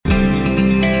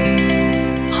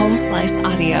Slice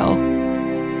Audio.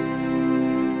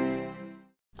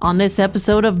 On this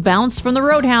episode of Bounce from the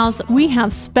Roadhouse, we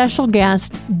have special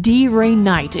guest D. Ray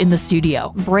Knight in the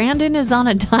studio. Brandon is on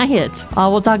a diet.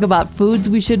 We'll talk about foods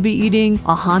we should be eating,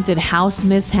 a haunted house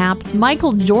mishap,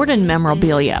 Michael Jordan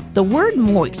memorabilia, the word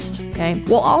moist, okay?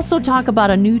 We'll also talk about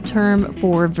a new term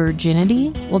for virginity.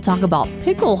 We'll talk about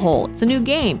Pickle Hole. It's a new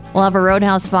game. We'll have a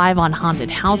Roadhouse 5 on haunted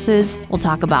houses. We'll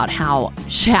talk about how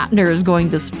Shatner is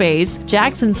going to space,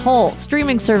 Jackson's Hole,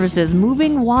 streaming services,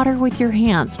 moving water with your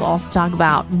hands. We'll also talk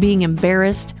about being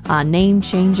embarrassed, name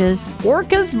changes,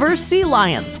 orcas versus sea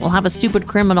lions. We'll have a stupid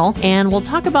criminal, and we'll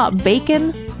talk about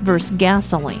bacon versus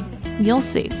gasoline. You'll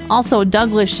see. Also,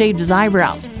 Douglas shaved his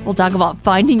eyebrows. We'll talk about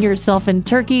finding yourself in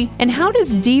Turkey, and how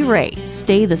does D-Ray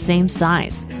stay the same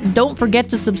size? Don't forget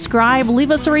to subscribe, leave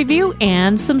us a review,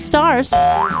 and some stars.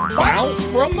 Bounce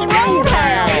from the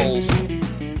Roadhouse!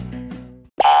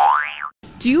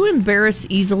 Do you embarrass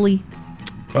easily?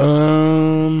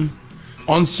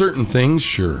 On certain things,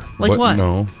 sure. Like but what?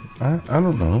 No, I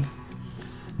don't know.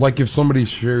 Like if somebody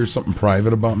shares something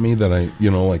private about me that I,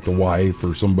 like the wife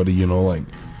or somebody,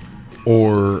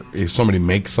 or if somebody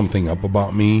makes something up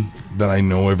about me that I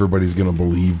know everybody's going to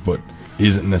believe but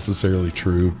isn't necessarily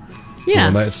true. Yeah.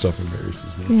 That stuff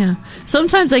embarrasses me. Yeah.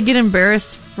 Sometimes I get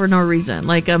embarrassed for no reason.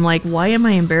 Like, I'm like, why am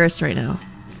I embarrassed right now?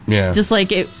 Yeah. Just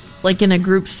like in a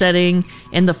group setting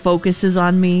and the focus is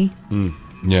on me.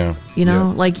 Yeah.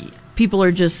 Like people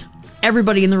are just,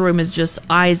 everybody in the room is just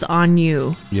eyes on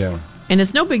you. Yeah. And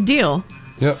it's no big deal.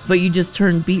 Yep. But you just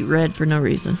turn beet red for no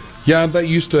reason. Yeah, that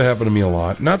used to happen to me a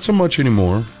lot. Not so much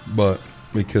anymore, but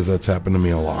because that's happened to me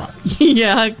a lot.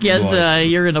 Yeah, I guess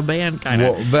you're in a band kind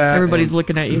of. Well, everybody's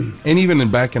looking at you. And even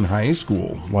back in high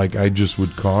school, like I just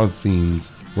would cause scenes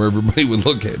where everybody would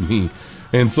look at me.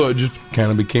 And so it just kind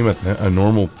of became a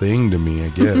normal thing to me, I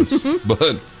guess.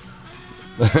 But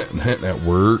that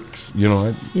works,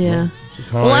 Yeah.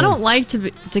 Well, I don't like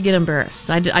to get embarrassed.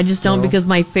 I just don't, because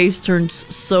my face turns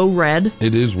so red.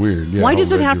 It is weird. Yeah, why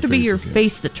does it have to be your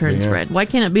face that turns red? Why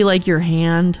can't it be like your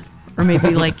hand or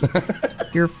maybe like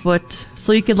your foot,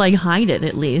 so you could like hide it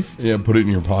at least? Yeah, put it in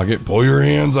your pocket. Pull your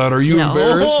hands out. Are you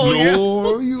embarrassed? Oh,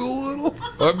 no, you a little.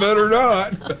 I better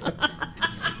not.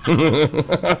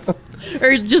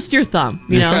 Or just your thumb,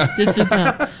 just your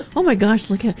thumb. Oh my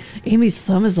gosh, look at Amy's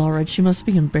thumb is all red. She must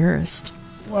be embarrassed.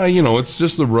 Well, it's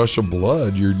just a rush of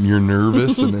blood. You're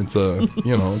nervous, and it's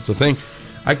it's a thing.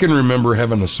 I can remember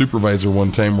having a supervisor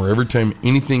one time where every time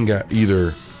anything got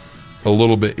either a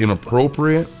little bit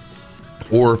inappropriate,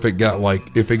 or if it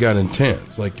got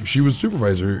intense, like she was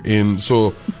supervisor, and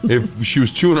so if she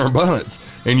was chewing our bonnets,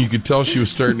 and you could tell she was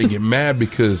starting to get mad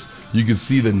because you could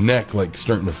see the neck like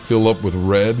starting to fill up with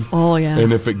red. Oh yeah.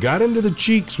 And if it got into the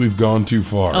cheeks, we've gone too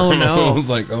far. Oh no. I was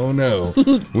like, oh no,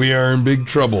 we are in big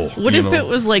trouble. What if it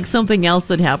was like something else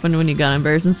that happened when you got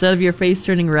embarrassed? Instead of your face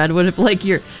turning red, what if like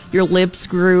your lips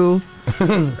grew,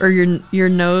 or your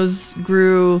nose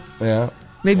grew? Yeah.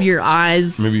 Maybe your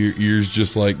eyes. Maybe your ears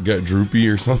just like got droopy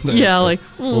or something. Yeah, like.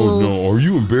 Oh no, are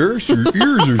you embarrassed? Your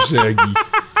ears are saggy.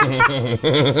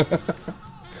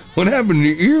 What happened to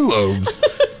your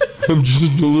earlobes? I'm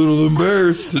just a little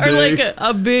embarrassed today. Or like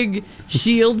a big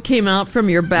shield came out from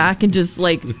your back and just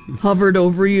like hovered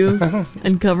over you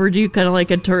and covered you, kind of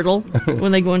like a turtle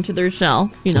when they go into their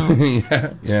shell, Yeah.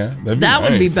 That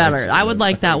would be better. Actually. I would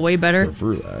like that way better. I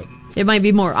prefer that. It might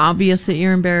be more obvious that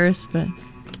you're embarrassed, but.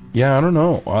 Yeah, I don't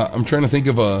know. I'm trying to think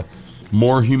of a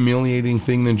more humiliating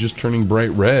thing than just turning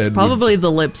bright red. Probably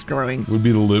the lips growing. Would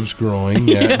be the lips growing.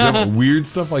 Yeah. Weird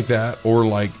stuff like that. Or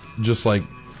like just like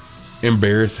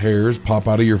embarrassed hairs pop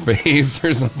out of your face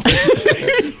or something.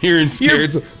 You're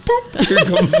scared. So, boop, here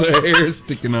comes the hair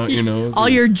sticking out your nose. All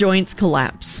your joints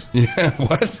collapse. Yeah,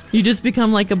 what? You just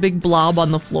become like a big blob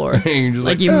on the floor. You're just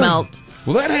like you melt.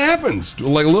 Well, that happens.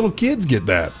 Like little kids get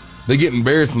that. They get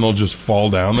embarrassed and they'll just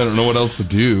fall down. They don't know what else to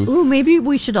do. Ooh, maybe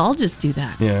we should all just do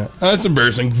that. Yeah, that's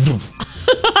embarrassing.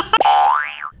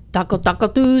 Taco Taco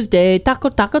Tuesday, Taco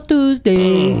Taco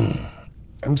Tuesday.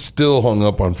 I'm still hung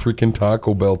up on freaking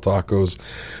Taco Bell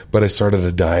tacos, but I started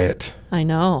a diet. I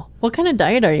know. What kind of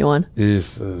diet are you on?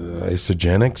 Is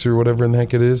Isogenics or whatever in the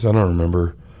heck it is? I don't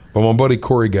remember. But my buddy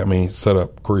Corey got me set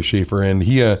up, Corey Schaefer, and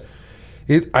he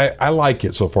I like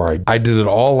it so far. I did it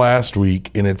all last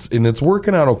week, and it's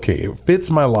working out okay. It fits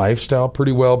my lifestyle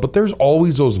pretty well, but there's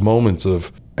always those moments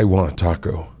of I want a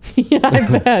taco. Yeah,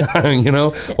 I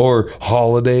bet. Or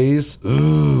holidays.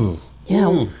 Ooh. Yeah.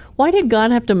 Ooh. Why did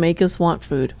God have to make us want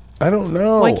food? I don't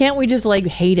know. Why can't we just like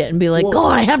hate it and be like,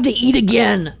 God, I have to eat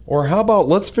again? Or how about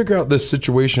let's figure out this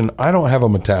situation. I don't have a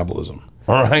metabolism.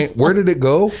 All right. Where did it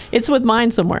go? It's with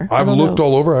mine somewhere. I've looked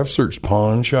all over. I've searched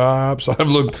pawn shops. I've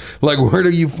looked, like, where do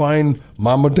you find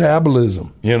my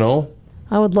metabolism, you know?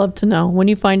 I would love to know. When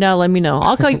you find out, let me know.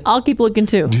 I'll keep looking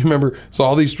too. Do you remember? So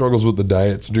all these struggles with the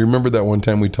diets. Do you remember that one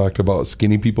time we talked about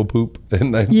skinny people poop,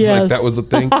 and Yes. like that was a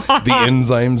thing? The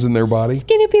enzymes in their body.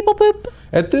 Skinny people poop.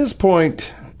 At this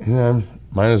point,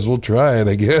 might as well try it,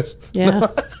 I guess. Yeah.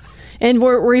 And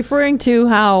we're referring to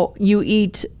how you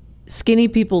eat skinny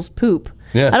people's poop.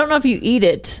 Yeah. I don't know if you eat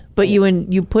it, but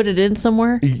you put it in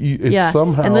somewhere. It's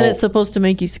somehow, and then it's supposed to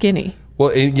make you skinny.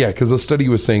 Well, because the study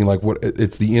was saying like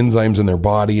it's the enzymes in their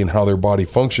body and how their body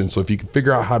functions. So if you can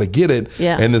figure out how to get it,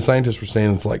 and the scientists were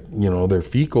saying it's like their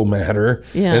fecal matter,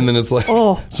 and then it's like,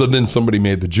 so then somebody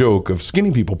made the joke of skinny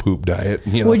people poop diet.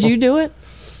 Would you do it?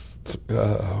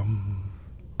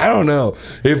 I don't know.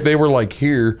 If they were like,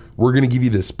 here, we're going to give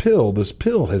you this pill. This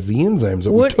pill has the enzymes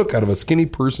that we took out of a skinny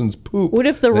person's poop. What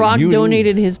if The Rock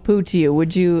donated his poo to you?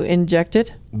 Would you inject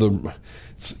it?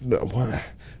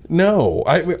 No.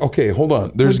 Okay, hold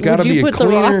on. There's got to be a put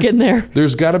cleaner. The Rock in there?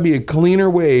 There's got to be a cleaner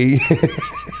way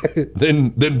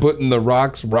than putting the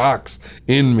rocks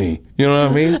in me. You know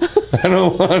what I mean?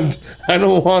 I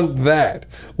don't want that.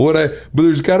 But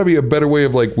there's got to be a better way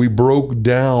of like we broke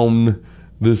down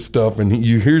this stuff and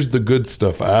here's the good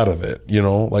stuff out of it,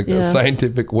 a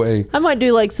scientific way. I might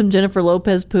do like some Jennifer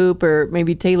Lopez poop or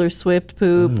maybe Taylor Swift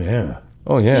poop.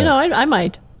 Oh yeah. I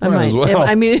might. Well.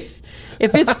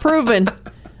 If it's proven,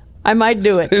 I might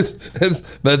do it.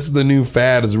 That's the new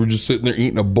fad is we're just sitting there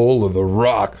eating a bowl of The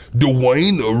Rock.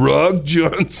 Dwayne The Rock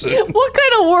Johnson. What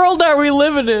kind of world are we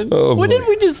living in? What did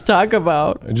we just talk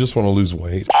about? I just want to lose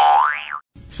weight.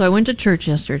 So I went to church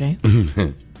yesterday.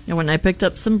 And when I picked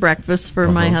up some breakfast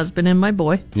for my husband and my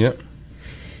boy. Yep.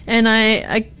 And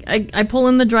I pull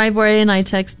in the driveway and I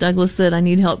text Douglas that I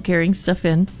need help carrying stuff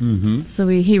in. Mm-hmm. So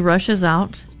he rushes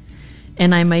out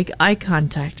and I make eye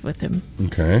contact with him.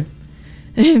 Okay.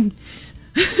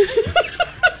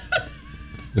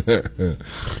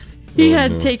 He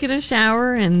had taken a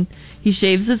shower and he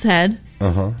shaves his head.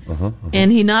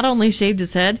 And he not only shaved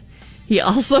his head, he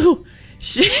also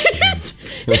shaved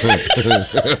his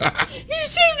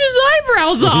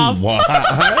eyebrows off. What?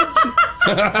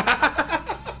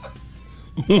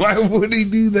 Why would he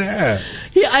do that?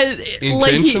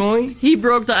 Intentionally? He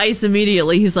broke the ice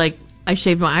immediately. He's like, I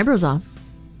shaved my eyebrows off.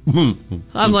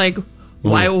 I'm like,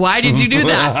 why did you do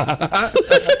that?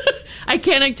 I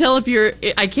can't tell if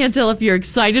you're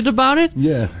excited about it,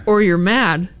 or you're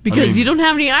mad because you don't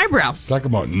have any eyebrows. Talk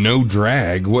about no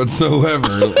drag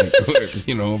whatsoever,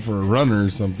 for a runner or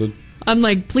something. I'm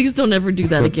like, please don't ever do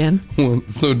that again.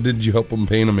 So did you help him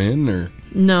paint them in, or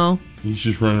no? He's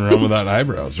just running around without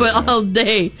eyebrows. But right all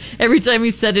day, every time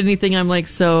he said anything, I'm like,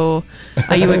 so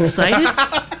are you excited?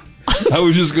 I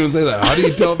was just going to say that. How do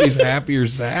you tell if he's happy or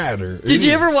sad? Did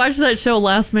you ever watch that show,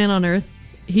 Last Man on Earth?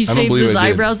 He shaves his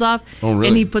eyebrows off,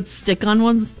 and he puts stick-on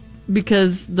ones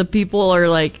because the people are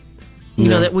like,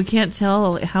 that we can't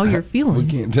tell how you're feeling. We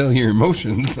can't tell your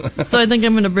emotions. So I think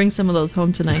I'm going to bring some of those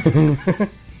home tonight.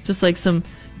 Just like some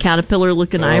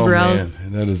caterpillar-looking eyebrows.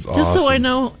 Man, that is awesome. Just so I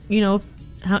know,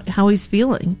 how he's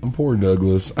feeling. Poor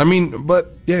Douglas. I mean,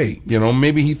 but, yay,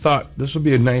 maybe he thought this would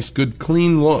be a nice, good,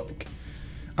 clean look.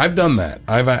 I've done that.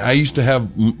 I used to have,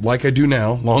 like I do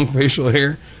now, long facial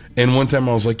hair. And one time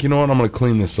I was like, you know what? I'm going to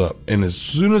clean this up. And as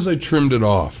soon as I trimmed it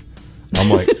off, I'm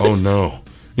like, oh no.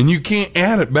 And you can't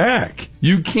add it back.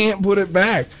 You can't put it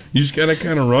back. You just got to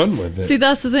kind of run with it. See,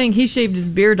 that's the thing. He shaved his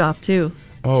beard off too.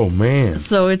 Oh man.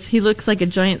 So he looks like a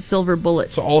giant silver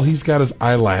bullet. So all he's got is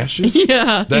eyelashes?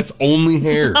 Yeah. That's only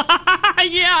hair.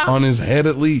 Yeah. On his head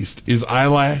at least is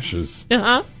eyelashes.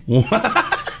 Uh-huh.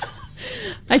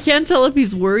 I can't tell if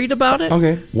he's worried about it.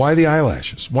 Okay. Why the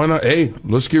eyelashes? Why not? Hey,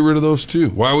 let's get rid of those too.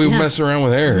 Why are we messing around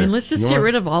with hair? Let's just get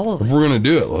rid of all of them. If we're going to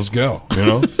do it, let's go.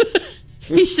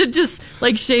 He should just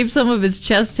shave some of his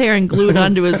chest hair and glue it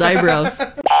onto his eyebrows.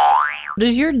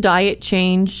 Does your diet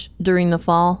change during the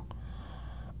fall?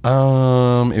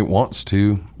 It wants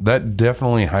to. That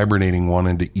definitely hibernating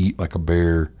wanting to eat like a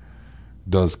bear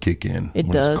does kick in. When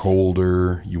does. It's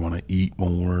colder, you want to eat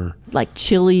more. Like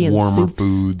chili and warmer soups.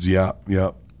 Foods. Yep.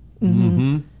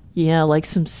 Mm-hmm. Yeah, like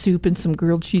some soup and some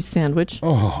grilled cheese sandwich.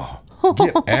 Oh,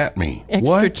 get at me.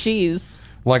 Extra cheese.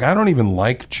 Like, I don't even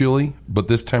like chili, but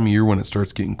this time of year when it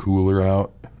starts getting cooler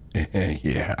out,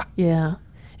 yeah. Yeah.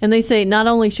 And they say not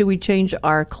only should we change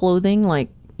our clothing,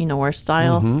 our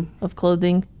style of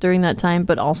clothing during that time,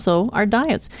 but also our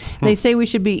diets. They say we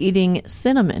should be eating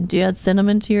cinnamon. Do you add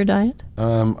cinnamon to your diet?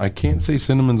 I can't say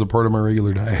cinnamon's a part of my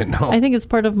regular diet, no. I think it's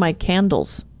part of my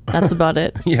candles. That's about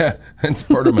it. Yeah, it's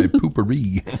part of my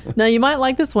poopery. Now, you might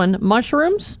like this one.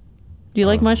 Mushrooms. Do you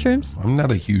like mushrooms? I'm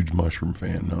not a huge mushroom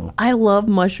fan, no. I love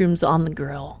mushrooms on the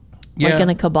grill. Yeah. Like in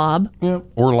a kebab. Yeah.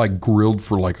 Or like grilled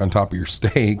for like on top of your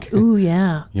steak. Ooh,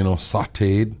 yeah. You know,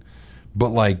 sauteed. But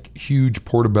like huge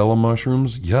portobello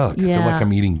mushrooms, yuck. I feel Yeah. like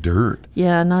I'm eating dirt.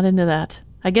 Yeah, not into that.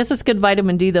 I guess it's good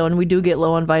vitamin D, though, and we do get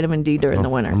low on vitamin D during the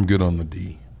winter. I'm good on the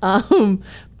D.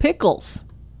 Pickles.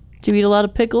 Do you eat a lot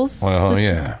of pickles? Well,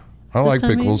 yeah. I like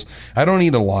time of pickles. I don't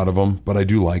eat a lot of them, but I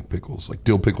do like pickles. Like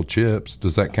dill pickle chips.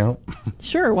 Does that count?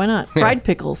 Sure, why not? Fried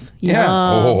pickles. Yeah.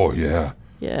 Yum. Oh, yeah.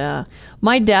 Yeah.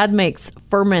 My dad makes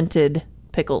fermented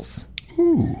pickles.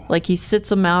 Ooh. Like he sits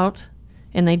them out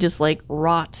and they just like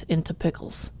rot into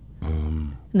pickles.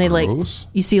 And they gross.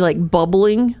 you see like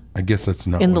bubbling. I guess that's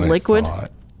not In what the I liquid?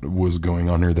 thought was going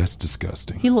on here. That's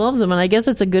disgusting. He loves them, and I guess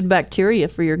it's a good bacteria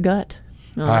for your gut.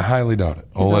 I highly doubt it.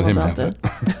 I'll He's let all him about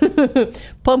have it.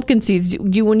 Pumpkin seeds.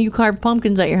 When you carve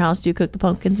pumpkins at your house, do you cook the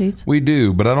pumpkin seeds? We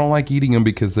do, but I don't like eating them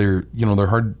because they're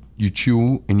hard. You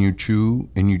chew and you chew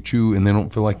and you chew, and they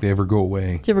don't feel like they ever go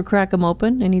away. Do you ever crack them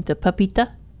open and eat the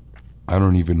papita? I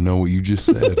don't even know what you just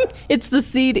said. It's the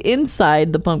seed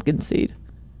inside the pumpkin seed.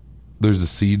 There's a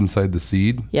seed inside the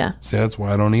seed? Yeah, See, that's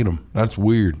why I don't eat them. That's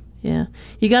weird. yeah.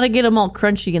 You got to get them all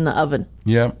crunchy in the oven.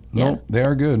 Yeah. Yeah. No, they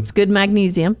are good. It's good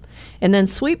magnesium. And then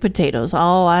sweet potatoes.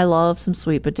 Oh, I love some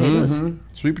sweet potatoes.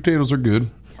 Sweet potatoes are good.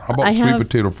 How about I sweet have-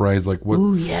 potato fries? Like what?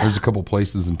 Ooh, yeah. There's a couple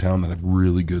places in town that have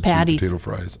really good Patties. sweet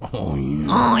potato fries. Oh, yeah.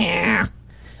 Oh, yeah.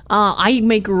 I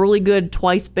make really good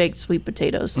twice baked sweet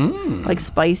potatoes, like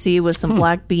spicy with some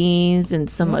black beans and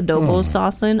some adobo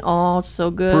sauce in. Oh, it's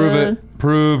so good. Prove it.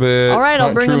 Prove it. All right, It's I'll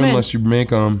not bring true 'em in. unless you make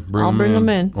them. I'll bring them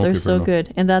in. They're Okay, so fair enough.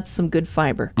 good, and that's some good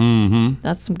fiber. Mm-hmm.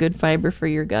 That's some good fiber for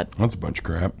your gut. That's a bunch of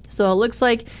crap. So it looks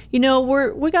like we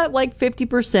got like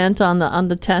 50% on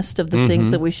the test of the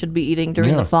things that we should be eating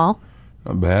during Yeah. the fall.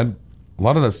 Not bad. A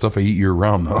lot of that stuff I eat year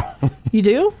round though. You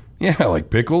do? Yeah, like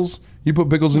pickles. You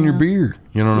put pickles in your beer.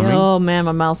 You know what I mean? Oh man,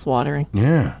 my mouth's watering.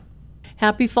 Yeah.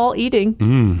 Happy fall eating.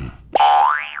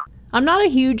 I'm not a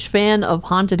huge fan of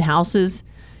haunted houses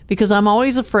because I'm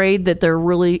always afraid that they're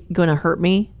really going to hurt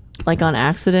me, like on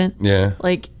accident. Yeah.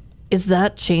 Like, is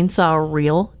that chainsaw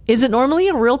real? Is it normally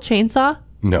a real chainsaw?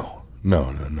 No.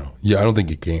 Yeah, I don't think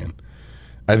it can.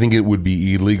 I think it would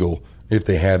be illegal if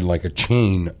they had like a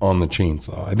chain on the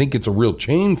chainsaw. I think it's a real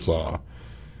chainsaw.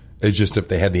 It's just if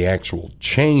they had the actual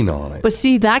chain on it. But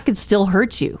see, that could still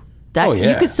hurt you. That Oh, yeah.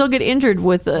 You could still get injured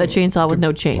with a chainsaw with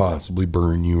no chain. Possibly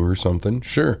burn you or something.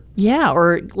 Sure. Yeah,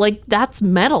 or like that's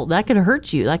metal. That could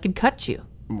hurt you. That could cut you.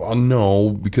 Well,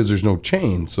 no, because there's no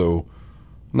chain. So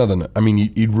nothing. I mean,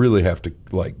 you'd really have to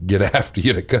like get after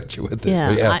you to cut you with it. Yeah.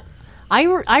 But yeah.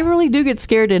 I really do get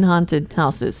scared in haunted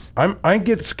houses. I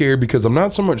get scared because I'm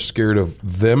not so much scared of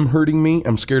them hurting me.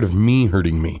 I'm scared of me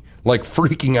hurting me, like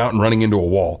freaking out and running into a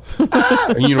wall. Ah!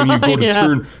 And, you go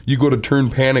to Yeah. turn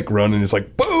panic run, and it's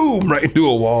like boom right into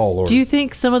a wall. Or Do you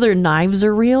think some of their knives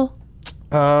are real?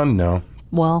 no,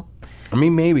 Well, I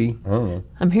mean maybe. I don't know.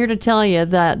 I'm here to tell you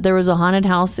that there was a haunted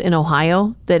house in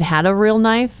Ohio that had a real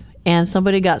knife, and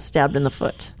somebody got stabbed in the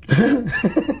foot.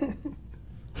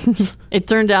 It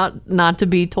turned out not to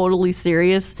be totally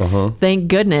serious, thank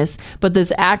goodness. But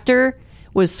this actor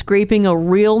was scraping a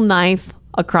real knife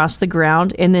across the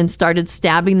ground and then started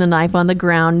stabbing the knife on the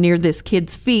ground near this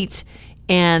kid's feet.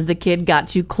 And the kid got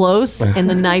too close, and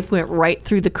the knife went right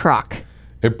through the crock.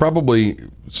 It probably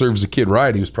serves the kid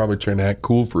right. He was probably trying to act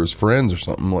cool for his friends or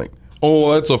something like,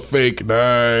 oh, that's a fake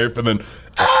knife. And then,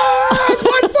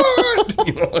 my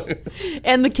foot!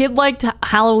 And the kid liked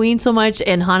Halloween so much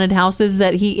and haunted houses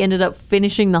that he ended up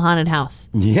finishing the haunted house.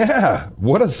 Yeah.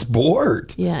 What a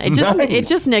sport. Yeah, it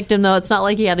just nicked him though. It's not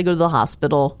like he had to go to the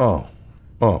hospital.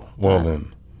 Oh, well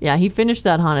then. Yeah, he finished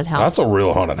that haunted house. That's a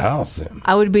real haunted house then.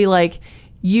 I would be like,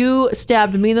 you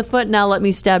stabbed me in the foot, now let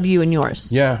me stab you in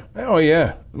yours. Yeah. Oh,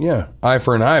 yeah. Yeah. Eye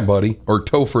for an eye, buddy. Or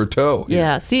toe for a toe.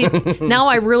 Yeah, see, now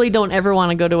I really don't ever want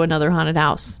to go to another haunted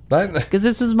house That, because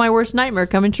this is my worst nightmare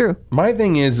coming true. my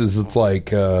thing is it's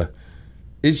like,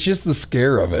 it's just the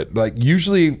scare of it. Like,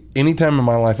 usually, anytime in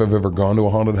my life I've ever gone to a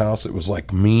haunted house, it was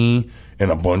like me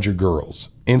and a bunch of girls.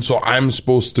 And so I'm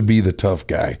supposed to be the tough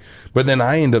guy. But then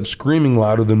I end up screaming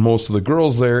louder than most of the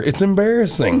girls there. It's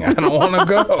embarrassing. I don't want to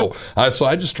go. So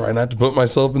I just try not to put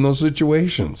myself in those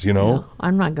situations, No,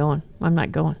 I'm not going.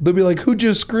 They'll be like, who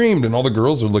just screamed? And all the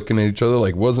girls are looking at each other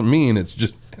like, wasn't me. And it's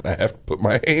just, I have to put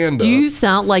my hand Do up. you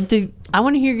sound like, I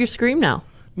want to hear your scream now.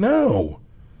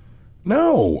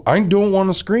 No, I don't want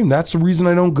to scream. That's the reason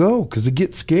I don't go, because I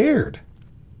get scared.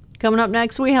 Coming up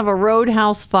next, we have a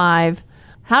Roadhouse 5.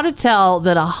 How to tell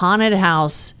that a haunted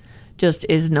house just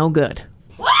is no good.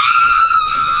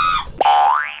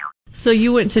 So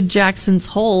you went to Jackson's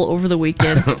Hole over the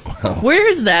weekend. Where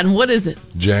is that and what is it?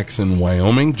 Jackson,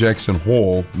 Wyoming. Jackson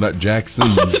Hole, not Jackson.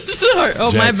 Sorry.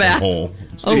 Oh, Jackson my bad. Hole.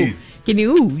 Oh, Jeez. can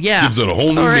you? Yeah. Gives it a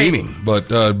whole new All right. meaning. But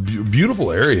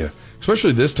beautiful area,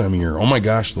 especially this time of year. Oh my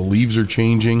gosh, the leaves are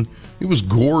changing. It was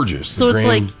gorgeous. So it's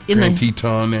like in Grand the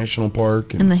Teton National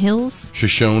Park and in the hills,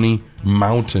 Shoshone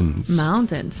Mountains.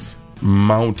 mountains.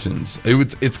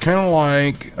 It's kind of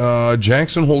like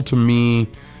Jackson Hole to me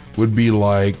would be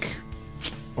like,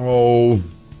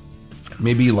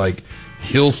 maybe like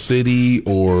Hill City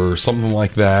or something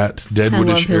like that,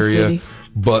 Deadwoodish Hill area, City.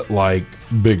 but like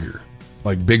bigger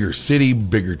city,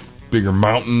 bigger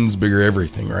mountains, bigger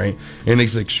everything, right? And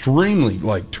it's extremely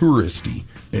like touristy,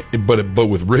 but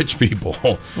with rich people.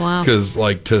 Wow. Because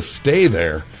like to stay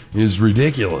there is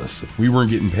ridiculous. If we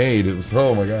weren't getting paid, it was,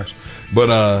 oh my gosh.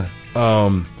 But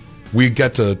we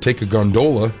got to take a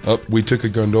gondola up. We took a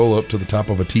gondola up to the top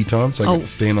of a Teton, so I got to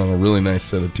stand on a really nice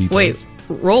set of Tetons. Wait,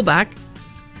 roll back.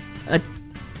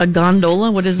 A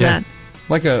gondola? What is that?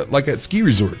 Like at ski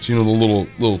resorts, the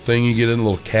little thing you get in, a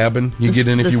little cabin you get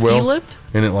in, if the you ski will, lift?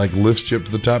 and it like lifts you up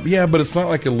to the top. Yeah, but it's not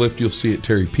like a lift you'll see at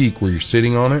Terry Peak where you're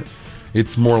sitting on it.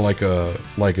 It's more like a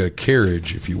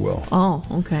carriage, if you will. Oh,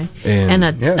 okay. And,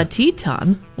 a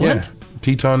Teton? What? Yeah,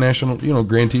 Teton National,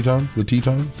 Grand Tetons, the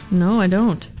Tetons. No, I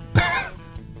don't.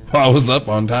 I was up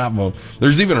on top of.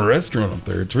 There's even a restaurant up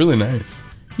there. It's really nice.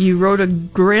 You rode a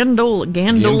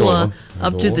gondola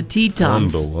up to the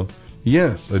Tetons. Gondola.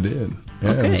 Yes, I did. Yeah,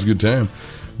 Okay. It was a good time.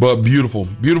 But beautiful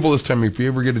this time. If you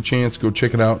ever get a chance, go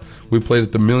check it out. We played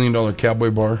at the $1 Million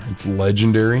Cowboy Bar. It's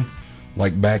legendary.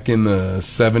 Like back in the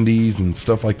 70s and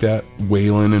stuff like that.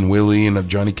 Waylon and Willie and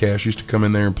Johnny Cash used to come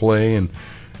in there and play. And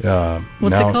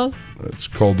What's it called? It's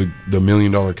called the $1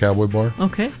 Million Cowboy Bar.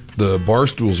 Okay. The bar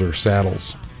stools are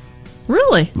saddles.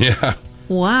 Really? Yeah.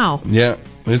 Wow. Yeah.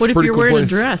 It's What a if pretty you're cool wearing place. a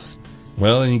dress?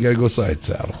 Well, then you got to go side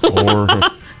saddle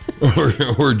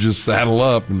or just saddle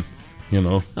up and,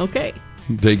 Okay.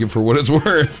 take it for what it's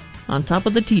worth. On top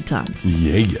of the Tetons.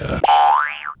 Yeah.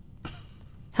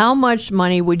 How much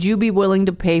money would you be willing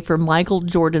to pay for Michael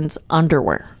Jordan's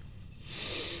underwear?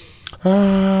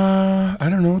 I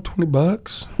don't know,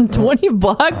 $20.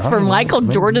 $20 for Michael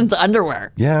Jordan's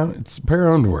underwear. Yeah, it's a pair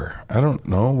of underwear. I don't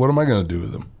know. What am I going to do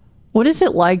with them? What is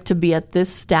it like to be at this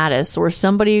status where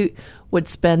somebody would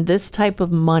spend this type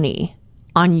of money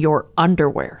on your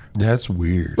underwear? That's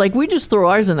weird. Like, we just throw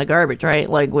ours in the garbage, right?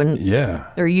 Like, when Yeah.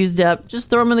 they're used up, just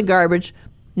throw them in the garbage.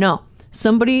 No.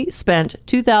 Somebody spent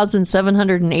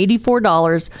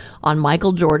 $2,784 on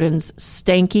Michael Jordan's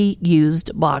stanky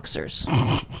used boxers.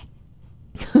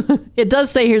 It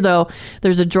does say here, though,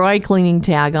 there's a dry cleaning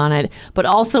tag on it, but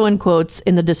also in quotes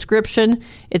in the description,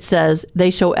 it says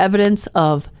they show evidence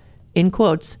of, in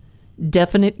quotes,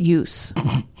 definite use.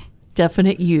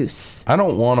 Definite use. I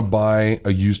don't want to buy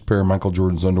a used pair of Michael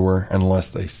Jordan's underwear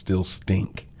unless they still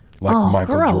stink like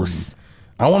Michael gross. Jordan.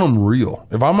 I want them real.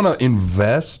 If I'm going to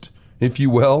invest, if you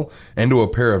will, into a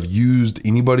pair of used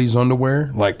anybody's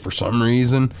underwear, like for some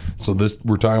reason, so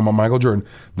we're talking about Michael Jordan,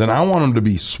 then I want them to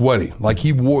be sweaty. Like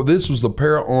this was the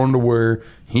pair of underwear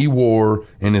he wore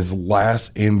in his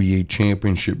last NBA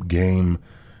championship game,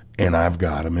 and I've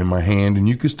got them in my hand, and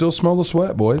you can still smell the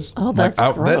sweat, boys. Oh, that's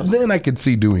gross. Then I could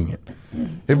see doing it.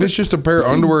 If it's just a pair of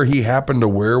underwear he happened to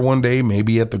wear one day,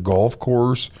 maybe at the golf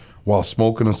course while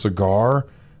smoking a cigar,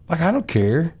 like, I don't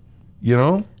care, I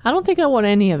don't think I want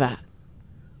any of that.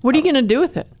 What are you going to do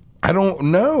with it? I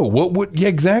don't know. What would, yeah,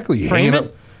 exactly. Frame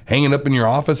it? Hanging up in your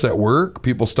office at work,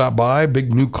 people stop by,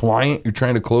 big new client, you're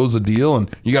trying to close a deal, and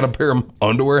you got a pair of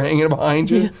underwear hanging behind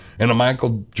you, and a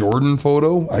Michael Jordan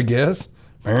photo, I guess.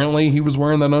 Apparently, he was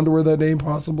wearing that underwear that day,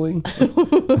 possibly.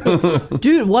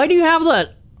 Dude, why do you have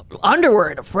that underwear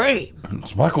in a frame?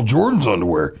 It's Michael Jordan's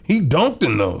underwear. He dunked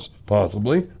in those,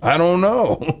 possibly. I don't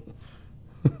know.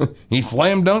 He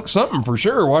slam dunked something for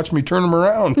sure. Watch me turn him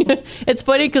around. It's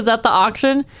funny because at the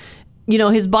auction,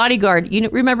 his bodyguard,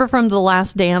 remember from The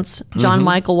Last Dance, John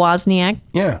Michael Wozniak?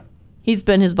 Yeah. He's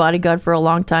been his bodyguard for a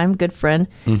long time, good friend.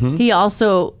 He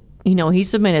also, he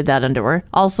submitted that underwear.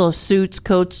 Also suits,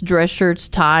 coats, dress shirts,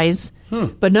 ties.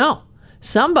 But no,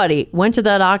 somebody went to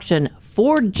that auction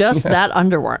for just that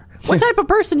underwear. What type of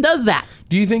person does that?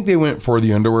 Do you think they went for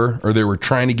the underwear, or they were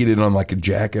trying to get it on like a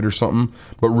jacket or something,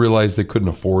 but realized they couldn't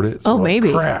afford it? So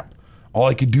maybe. Crap. All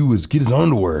I could do was get his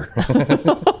underwear.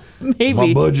 Maybe.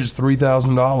 My budget's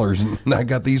 $3,000, and I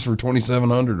got these for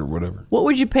 $2,700 or whatever. What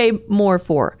would you pay more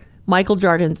for? Michael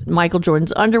Jordan's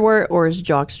underwear or his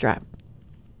jockstrap?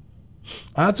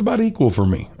 That's about equal for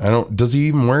me. Does he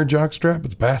even wear a jockstrap?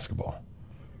 It's basketball.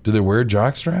 Do they wear a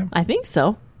jockstrap? I think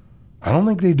so. I don't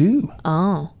think they do.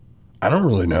 Oh. I don't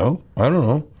really know. I don't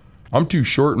know. I'm too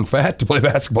short and fat to play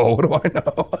basketball. What do I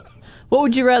know? What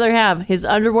would you rather have, his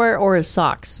underwear or his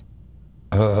socks?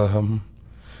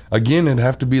 Again, it'd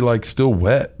have to be like still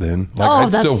wet then.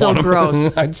 Like, that's so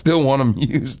gross. I'd still want them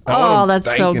used.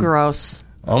 That's so gross.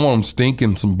 I want them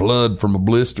stinking some blood from a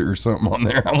blister or something on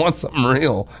there. I want something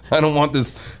real. I don't want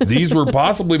this. These were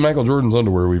possibly Michael Jordan's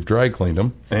underwear. We've dry cleaned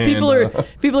them. And,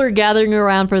 people are gathering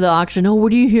around for the auction. Oh,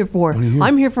 what are you here for?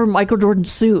 I'm here for Michael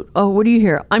Jordan's suit. Oh, what are you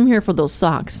here? I'm here for those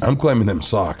socks. I'm claiming them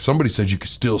socks. Somebody said you could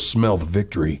still smell the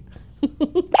victory.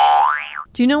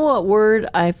 Do you know what word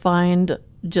I find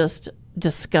just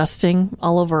disgusting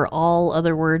all over all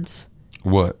other words?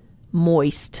 What?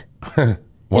 Moist.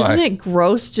 Why? Isn't it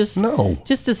gross just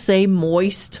to say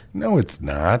moist? No, it's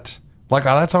not.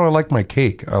 That's how I like my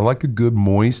cake. I like a good,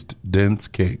 moist, dense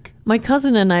cake. My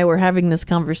cousin and I were having this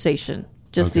conversation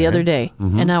just the other day,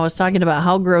 and I was talking about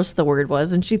how gross the word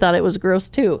was, and she thought it was gross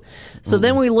too. So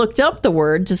then we looked up the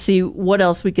word to see what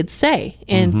else we could say,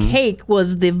 and cake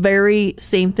was the very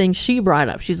same thing she brought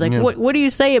up. She's like, what do you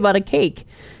say about a cake?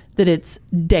 That it's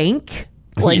dank?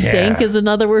 Dank is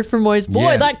another word for moist.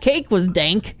 Boy, that cake was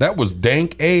dank. That was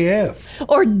dank AF.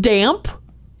 Or damp.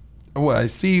 Well, I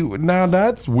see. Now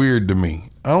that's weird to me.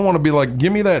 I don't want to be like,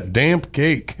 give me that damp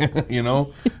cake.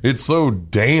 It's so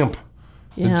damp.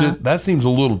 Yeah. That seems a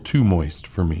little too moist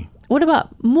for me. What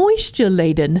about moisture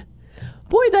laden?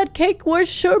 Boy, that cake was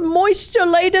sure moisture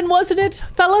laden, wasn't it,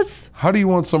 fellas? How do you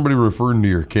want somebody referring to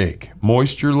your cake?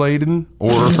 Moisture laden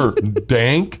or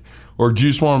dank? Or do you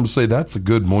just want them to say, that's a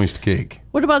good moist cake?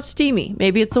 What about steamy?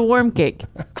 Maybe it's a warm cake.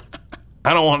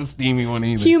 I don't want a steamy one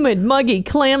either. Humid, muggy,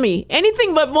 clammy,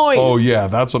 anything but moist. Oh, yeah,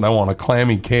 that's what I want, a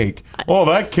clammy cake. Oh,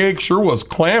 that cake sure was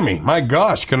clammy. My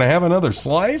gosh, can I have another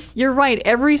slice? You're right.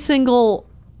 Every single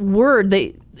word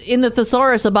in the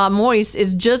thesaurus about moist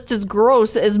is just as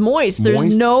gross as moist. There's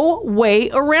no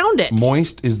way around it.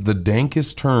 Moist is the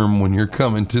dankest term when you're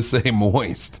coming to say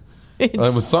moist.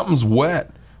 When something's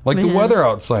wet. Like the weather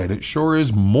outside, it sure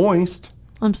is moist.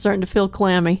 I'm starting to feel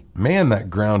clammy. Man,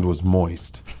 that ground was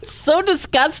moist. So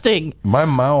disgusting. My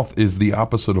mouth is the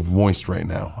opposite of moist right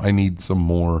now. I need some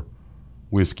more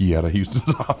whiskey out of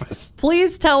Houston's office.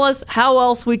 Please tell us how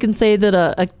else we can say that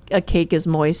a cake is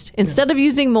moist. Instead of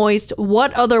using moist,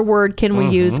 what other word can we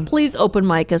use? Please open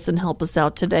mic us and help us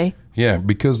out today. Yeah,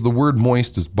 because the word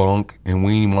moist is bunk, and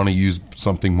we want to use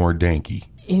something more danky.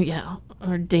 Yeah.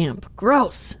 Or damp.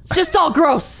 Gross. It's just all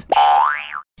gross.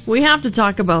 We have to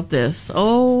talk about this.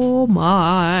 Oh,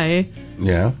 my.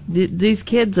 Yeah? These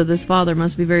kids of this father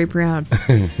must be very proud.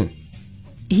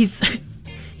 He's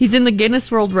in the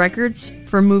Guinness World Records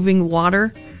for moving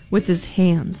water with his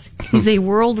hands. He's a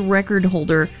world record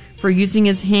holder for using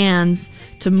his hands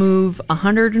to move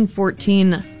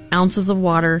 114 ounces of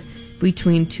water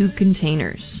between two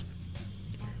containers.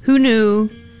 Who knew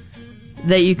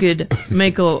that you could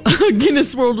make a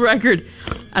Guinness World Record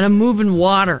out of moving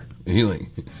water? You're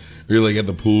at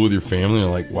the pool with your family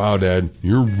and like, wow, Dad,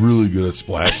 you're really good at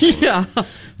splashing. Yeah.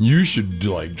 You should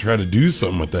try to do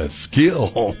something with that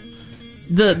skill.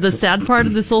 The sad part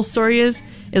of this whole story is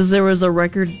there was a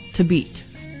record to beat.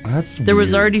 There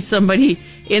was already somebody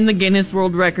in the Guinness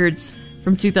World Records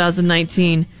from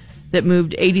 2019 that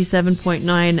moved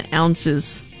 87.9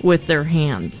 ounces with their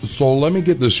hands. So let me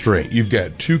get this straight. You've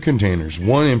got two containers,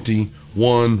 one empty,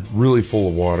 one really full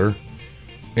of water,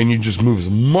 and you just move as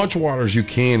much water as you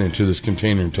can into this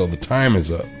container until the time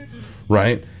is up,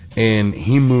 right? And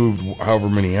he moved however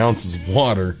many ounces of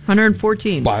water.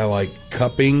 114. By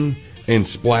cupping and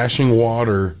splashing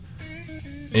water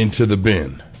into the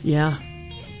bin. Yeah.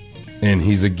 And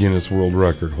he's a Guinness World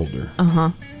Record holder.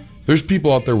 Uh-huh. There's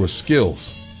people out there with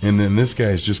skills, and then this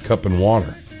guy's just cupping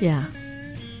water. Yeah.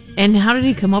 And how did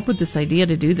he come up with this idea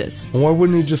to do this? Well, why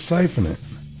wouldn't he just siphon it?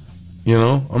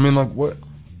 I mean, what?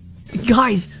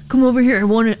 Guys, come over here. I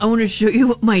want to show you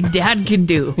what my dad can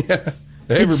do. Yeah.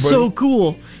 Hey, it's so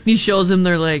cool. He shows them.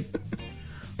 They're like,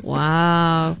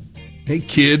 wow. Hey,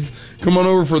 kids, come on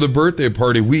over for the birthday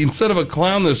party. Instead of a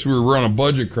clown this year, we're on a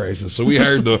budget crisis, so we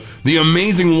hired the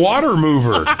amazing water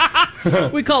mover.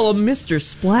 We call him Mr.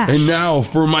 Splash. And now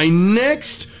for my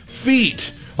next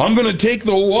feat, I'm going to take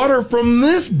the water from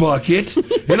this bucket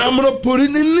and I'm going to put it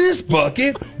in this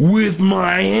bucket with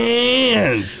my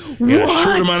hands in a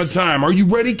short amount of time. Are you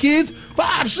ready, kids?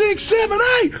 5, 6, 7,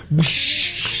 8.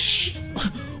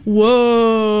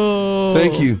 Whoa.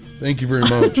 Thank you. Thank you very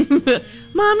much.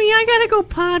 Mommy, I got to go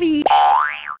potty.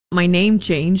 My name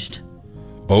changed.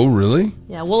 Oh, really?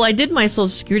 Yeah, well, I did my Social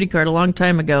Security card a long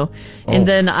time ago. And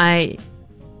then I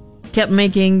kept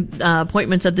making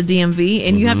appointments at the DMV,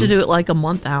 and you have to do it like a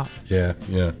month out. Yeah.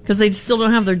 Because they still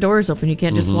don't have their doors open. You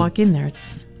can't just walk in there.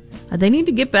 They need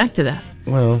to get back to that.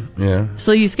 Well, yeah.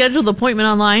 So you schedule the appointment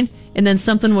online, and then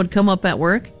something would come up at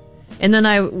work, and then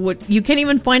you can't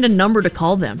even find a number to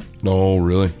call them. No,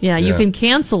 really? Yeah, you can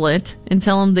cancel it and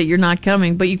tell them that you're not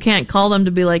coming, but you can't call them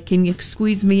to be like, can you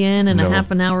squeeze me in a half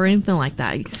an hour or anything like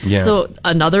that. Yeah. So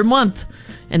another month,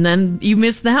 and then you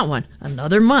missed that one.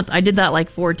 Another month. I did that like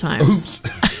 4 times.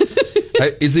 Oops.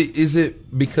 Is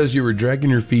it because you were dragging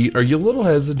your feet? Are you a little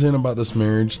hesitant about this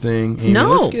marriage thing? Amy?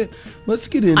 No. Let's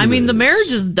get into the this.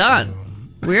 marriage is done.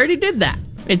 We already did that.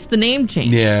 It's the name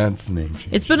change. Yeah, it's the name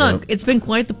change. It's been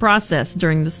quite the process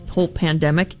during this whole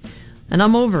pandemic, and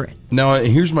I'm over it. Now,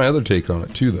 here's my other take on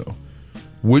it, too, though.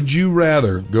 Would you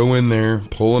rather go in there,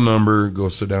 pull a number, go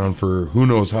sit down for who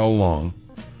knows how long,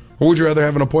 or would you rather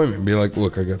have an appointment and be like,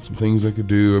 look, I got some things I could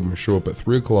do. I'm going to show up at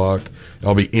 3 o'clock.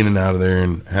 I'll be in and out of there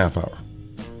in a half hour.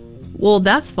 Well,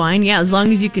 that's fine. Yeah, as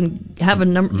long as you can have a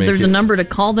number. There's a number to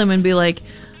call them and be like,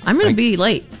 I'm going to be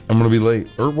late. I'm going to be late.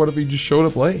 Or what if you just showed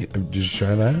up late? Did you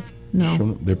try that?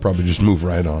 No. They probably just move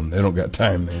right on. They don't got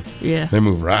time there. Yeah. They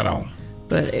move right on.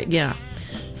 But, yeah.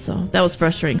 So that was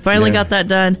frustrating. Finally got that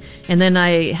done. And then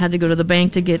I had to go to the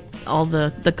bank to get all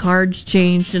the cards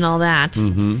changed and all that.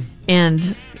 Mm-hmm.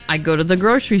 And I go to the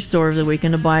grocery store over the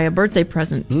weekend to buy a birthday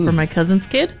present for my cousin's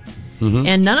kid. Mm-hmm.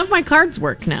 And none of my cards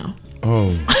work now.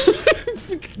 Oh.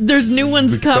 There's new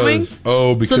ones coming.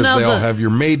 Because so now they all have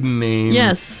your maiden name.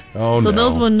 Yes. Oh, so no.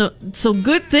 those one. So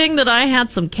good thing that I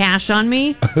had some cash on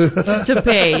me to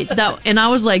pay. And I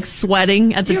was like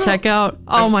sweating at the checkout.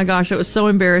 Oh my gosh, it was so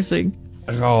embarrassing.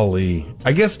 Golly.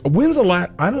 I guess when's the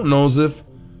last? I don't know as if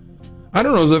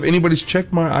anybody's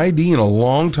checked my ID in a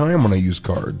long time when I use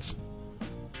cards.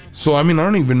 So, I mean, I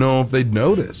don't even know if they'd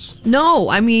notice. No,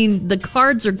 I mean, the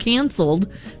cards are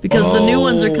canceled because the new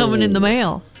ones are coming in the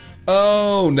mail.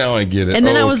 Oh, now I get it. And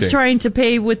then I was trying to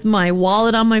pay with my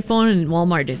wallet on my phone, and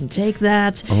Walmart didn't take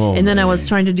that. Oh, and then man. I was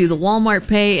trying to do the Walmart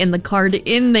Pay, and the card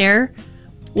in there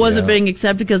wasn't being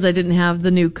accepted because I didn't have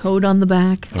the new code on the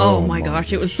back. Oh my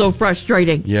gosh, it was so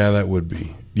frustrating. Yeah, that would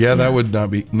be. Yeah, that would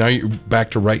not be. Now you're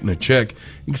back to writing a check.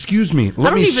 Excuse me,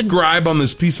 let me scribe on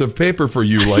this piece of paper for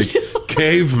you, like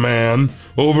caveman,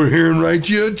 over here and write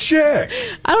you a check.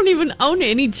 I don't even own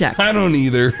any checks. I don't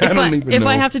either. If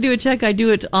I have to do a check, I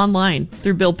do it online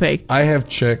through Bill Pay. I have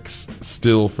checks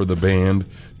still for the band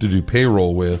to do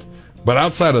payroll with, but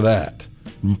outside of that,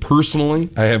 personally,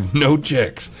 I have no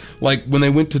checks. Like when they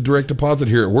went to direct deposit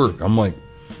here at work, I'm like,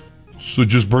 so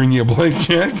just bring you a blank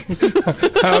check?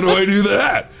 How do I do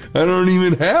that? I don't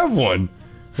even have one.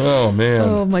 Oh, man.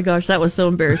 Oh, my gosh. That was so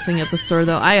embarrassing at the store,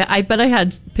 though. I bet I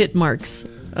had pit marks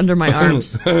under my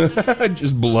arms.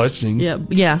 Just blushing.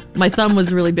 Yeah. My thumb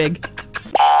was really big.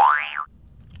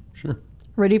 Sure.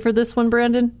 Ready for this one,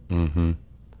 Brandon? Mm-hmm.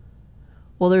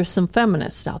 Well, there's some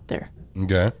feminists out there.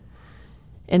 Okay.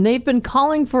 And they've been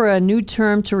calling for a new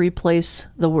term to replace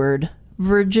the word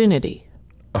virginity.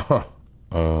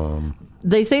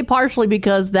 They say partially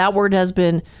because that word has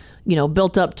been,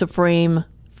 built up to frame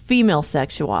female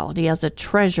sexuality as a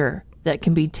treasure that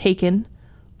can be taken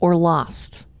or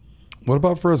lost. What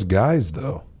about for us guys,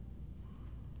 though?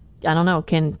 I don't know.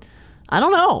 I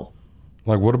don't know.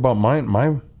 Like, what about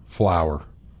my flower?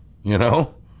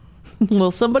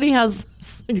 Well, somebody has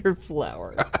your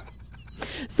flower.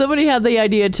 Somebody had the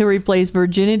idea to replace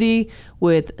virginity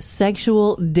with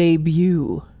sexual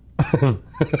debut.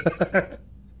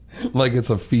 Like it's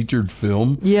a featured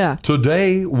film? Yeah.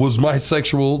 Today was my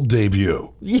sexual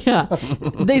debut. Yeah.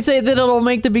 They say that it'll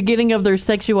make the beginning of their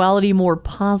sexuality more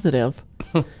positive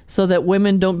so that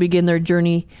women don't begin their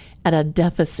journey at a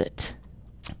deficit.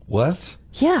 What?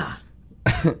 Yeah.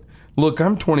 Look,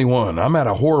 I'm 21. I'm at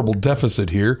a horrible deficit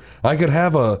here. I could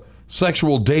have a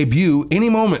sexual debut any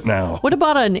moment now. What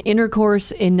about an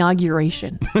intercourse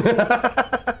inauguration?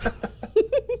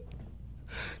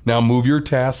 Now move your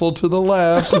tassel to the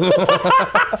left.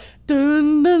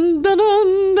 Dun, dun, dun,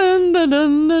 dun, dun,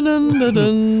 dun, dun, dun,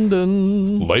 dun,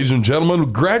 dun. Ladies and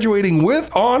gentlemen, graduating with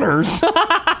honors,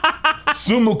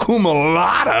 summa cum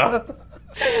laude.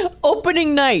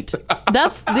 Opening night.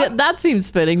 That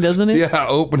seems fitting, doesn't it? Yeah,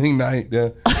 opening night. Yeah.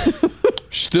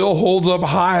 Still holds up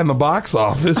high in the box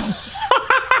office.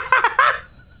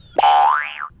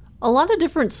 A lot of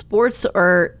different sports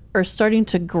are starting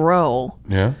to grow.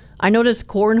 Yeah. I noticed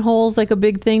cornhole's like a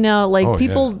big thing now. Like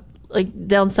people like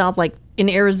down south, like in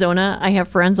Arizona, I have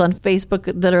friends on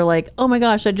Facebook that are like, oh my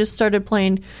gosh, I just started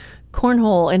playing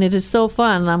cornhole, and it is so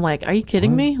fun. And I'm like, are you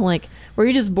kidding me? Like, were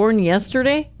you just born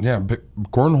yesterday? Yeah, but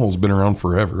cornhole's been around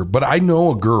forever. But I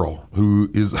know a girl who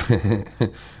is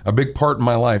a big part in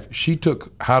my life. She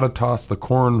took how to toss the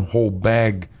cornhole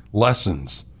bag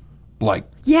lessons. Like,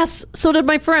 Yes, so did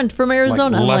my friend from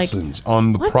Arizona. like I'm lessons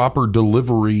on the what? proper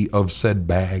delivery of said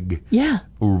bag yeah.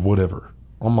 or whatever.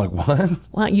 I'm like, what?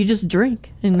 Wow, you just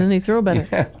drink, and then they throw better.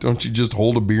 Yeah, don't you just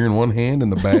hold a beer in one hand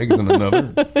and the bags in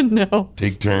another? No.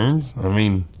 Take turns? I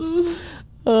mean,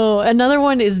 Oh, another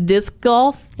one is disc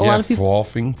golf. A lot of people.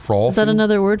 frolfing. Is that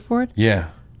another word for it? Yeah.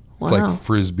 It's Wow. like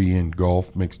frisbee and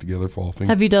golf mixed together, frolfing.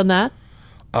 Have you done that?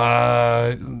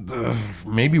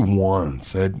 Maybe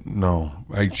once.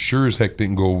 I sure as heck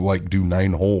didn't go like do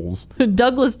 9 holes.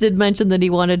 Douglas did mention that he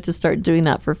wanted to start doing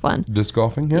that for fun. Disc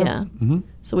golfing, yeah. Yeah. Mm-hmm.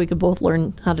 So we could both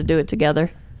learn how to do it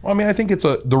together. Well, I mean, I think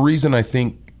the reason I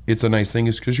think it's a nice thing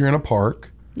is because you're in a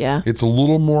park. Yeah. It's a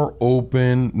little more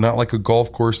open, not like a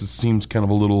golf course. It seems kind of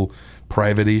a little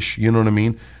private-ish. You know what I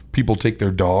mean? People take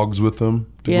their dogs with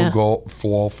them to Yeah. go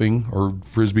golfing or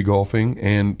frisbee golfing,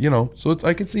 and so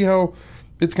I can see how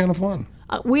it's kind of fun.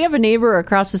 We have a neighbor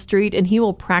across the street, and he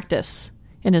will practice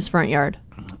in his front yard.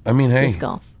 I mean, hey, Disc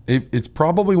golf. It's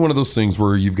probably one of those things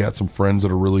where you've got some friends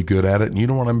that are really good at it, and you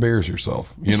don't want to embarrass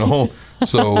yourself,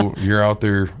 So you're out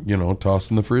there,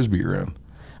 tossing the frisbee around.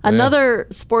 Another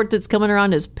sport that's coming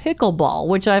around is pickleball,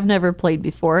 which I've never played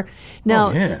before. Now,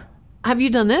 Oh, yeah. have you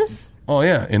done this? Oh,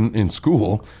 yeah. In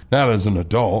school, not as an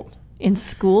adult. In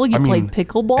school, you played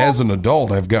pickleball? As an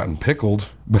adult, I've gotten pickled,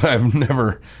 but I've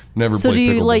never so played do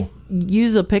you pickleball.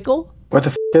 use a pickle? What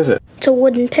the is it? It's a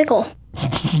wooden pickle.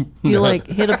 Do you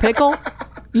hit a pickle?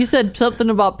 You said something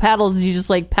about paddles. You just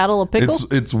paddle a pickle?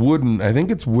 It's wooden. I think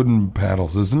it's wooden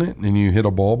paddles, isn't it? And you hit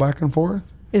a ball back and forth.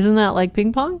 Isn't that like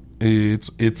ping pong?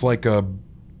 It's like a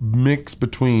mix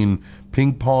between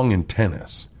ping pong and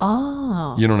tennis.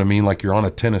 Oh. You know what I mean? Like you're on a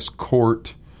tennis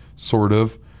court, sort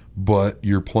of, but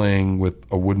you're playing with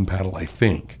a wooden paddle, I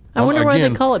think. I wonder why they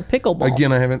call it pickleball.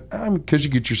 Again, I haven't, because you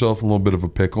get yourself in a little bit of a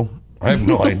pickle. I have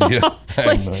no idea. I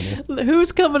have no idea.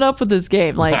 Who's coming up with this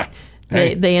game?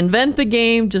 Hey. They invent the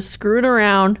game, just screwing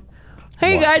around.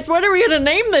 Hey, What? guys, what are we going to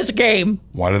name this game?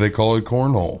 Why do they call it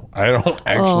cornhole? I don't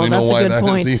actually know that's a why good that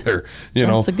point. is either.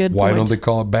 That's a good why point. don't they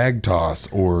call it bag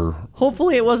toss or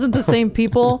Hopefully it wasn't the same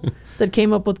people that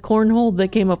came up with cornhole that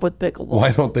came up with pickleball.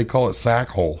 why don't they call it sack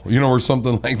hole? Or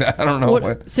something like that. I don't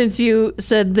know. Since you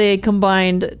said they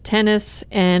combined tennis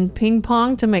and ping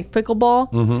pong to make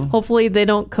pickleball, Mm-hmm. hopefully they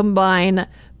don't combine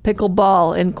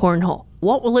pickleball and cornhole.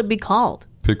 What will it be called?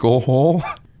 Pickle hole?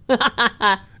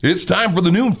 It's time for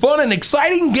the new fun and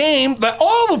exciting game that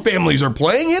all the families are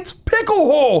playing. It's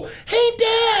Pickle Hole. Hey,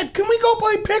 Dad, can we go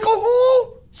play Pickle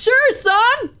Hole? Sure,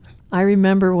 son. I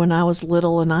remember when I was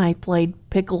little and I played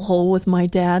pickle hole with my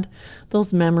dad.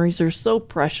 Those memories are so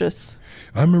precious.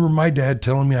 I remember my dad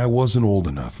telling me I wasn't old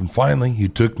enough, and finally he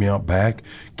took me out back,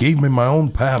 gave me my own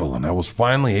paddle, and I was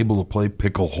finally able to play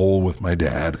Pickle Hole with my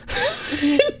dad.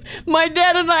 My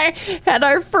dad and I had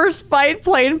our first fight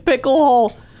playing pickle hole.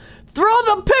 Throw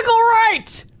the pickle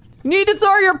right. You need to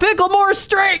throw your pickle more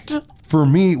straight. For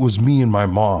me, it was me and my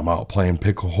mom out playing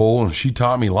Pickle Hole, and she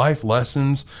taught me life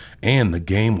lessons and the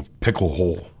game of Pickle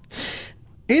Hole.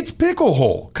 It's Pickle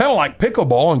Hole, kind of like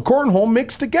pickleball and cornhole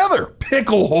mixed together.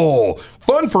 Pickle Hole,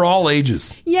 fun for all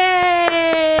ages.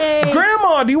 Yay!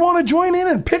 Grandma, do you want to join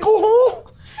in Pickle Hole?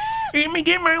 Let me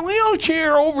get my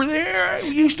wheelchair over there. I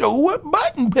used to whip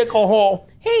butt in Pickle Hole.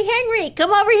 Hey, Henry,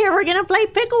 come over here. We're going to play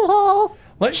pickle hole.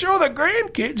 Let's show the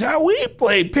grandkids how we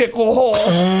play Pickle Hole.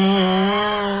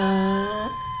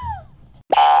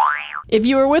 If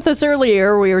you were with us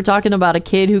earlier, we were talking about a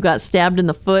kid who got stabbed in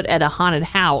the foot at a haunted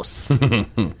house.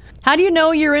 How do you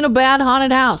know you're in a bad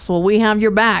haunted house? Well, we have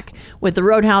your back with the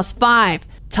Roadhouse 5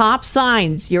 top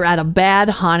signs you're at a bad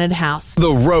haunted house.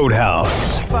 The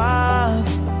Roadhouse.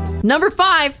 Number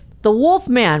 5, the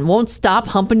Wolfman won't stop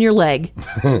humping your leg.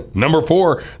 Number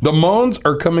 4, the moans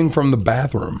are coming from the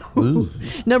bathroom. Ooh.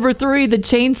 Number 3, the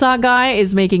chainsaw guy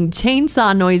is making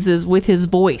chainsaw noises with his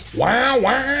voice. Wow,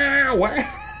 wow,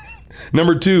 wow.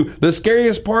 Number 2, the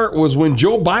scariest part was when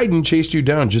Joe Biden chased you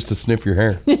down just to sniff your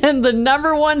hair. And the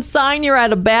number 1 sign you're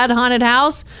at a bad haunted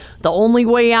house, the only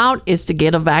way out is to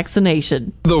get a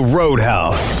vaccination. The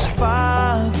Roadhouse.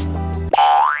 I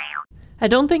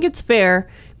don't think it's fair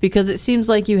because it seems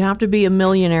like you have to be a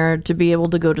millionaire to be able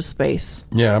to go to space.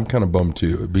 Yeah, I'm kind of bummed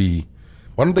too.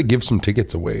 Why don't they give some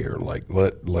tickets away or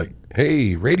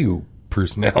hey, radio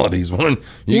personalities, you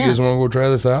guys want to go try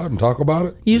this out and talk about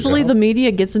it? Usually the media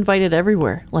gets invited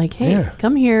everywhere. Like, hey,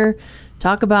 come here,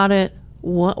 talk about it.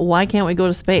 Why can't we go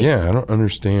to space? Yeah, I don't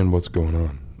understand what's going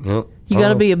on. Yep. You got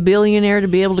to be a billionaire to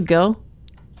be able to go?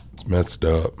 It's messed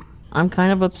up. I'm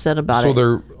kind of upset about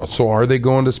it. So are they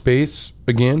going to space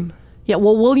again? Yeah,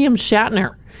 well, William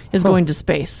Shatner is going to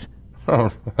space.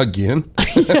 Oh, again?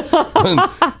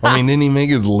 I mean, didn't he make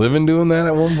his living doing that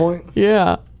at one point?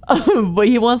 Yeah. But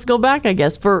he wants to go back, I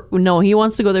guess. No, he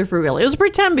wants to go there for real. It was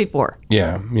pretend before.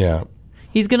 Yeah.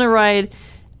 He's going to ride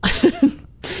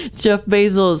Jeff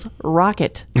Bezos'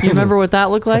 rocket. You remember what that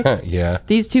looked like? Yeah.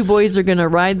 These two boys are going to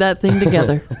ride that thing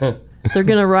together. They're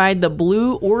going to ride the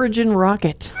Blue Origin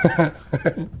rocket.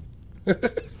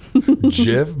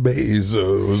 Jeff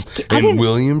Bezos and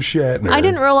William Shatner. I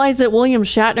didn't realize that William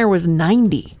Shatner was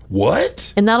 90.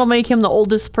 What? And that'll make him the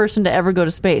oldest person to ever go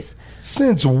to space.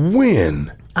 Since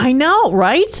when? I know,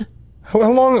 right? How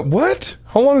long? What?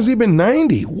 How long has he been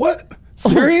 90? What?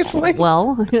 Seriously?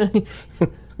 Well,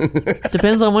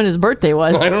 depends on when his birthday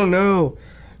was. I don't know.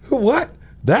 What?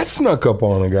 That snuck up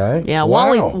on a guy. Yeah,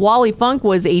 wow. Wally Funk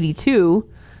was 82,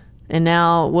 and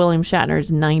now William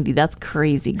Shatner's 90. That's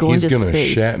crazy. He's gonna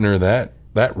Shatner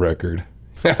that record.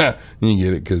 You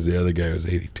get it because the other guy was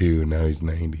 82 and now he's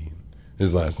 90.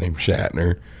 His last name's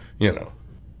Shatner. You know.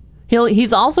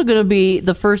 He's also going to be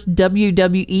the first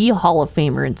WWE Hall of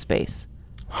Famer in space.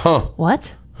 Huh?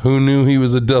 What? Who knew he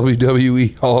was a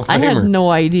WWE Hall of Famer? I had no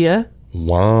idea.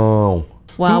 Wow.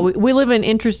 Wow, we live in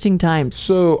interesting times.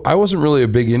 So I wasn't really a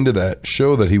big into that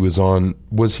show that he was on.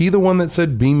 Was he the one that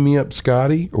said "Beam me up,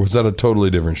 Scotty," or was that a totally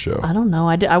different show? I don't know.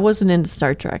 I wasn't into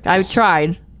Star Trek. I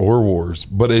tried. Or Wars,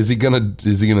 but is he gonna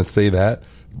say that?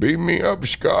 Beam me up,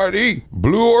 Scotty.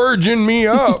 Blue Origin me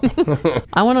up.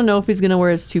 I want to know if he's gonna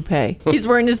wear his toupee. He's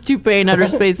wearing his toupee in outer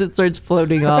space. It starts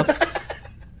floating off.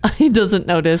 He doesn't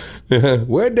notice.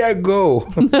 Where'd that go?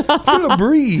 Feel a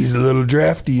breeze, a little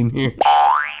drafty in here.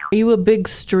 Are you a big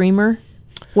streamer?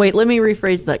 Wait, let me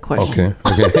rephrase that question.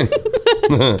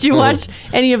 Okay. Do you watch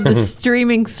any of the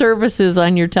streaming services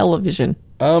on your television?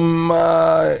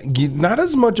 Not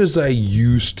as much as I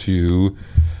used to.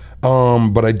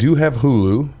 But I do have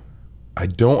Hulu. I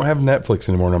don't have Netflix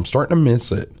anymore, and I'm starting to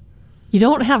miss it. You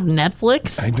don't have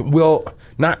Netflix? Well,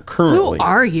 not currently. Who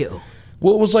are you?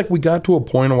 Well, it was like we got to a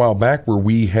point a while back where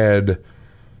we had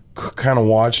kind of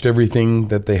watched everything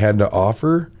that they had to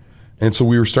offer. And so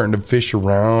we were starting to fish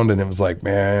around, and it was like,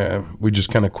 man, we just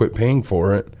kind of quit paying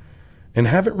for it. And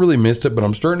haven't really missed it, but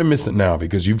I'm starting to miss it now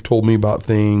because you've told me about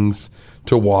things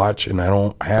to watch, and I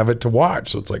don't have it to watch.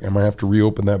 So it's like I might have to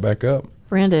reopen that back up.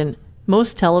 Brandon,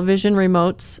 most television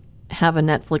remotes have a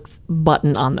Netflix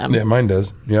button on them. Yeah, mine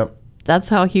does. Yep. That's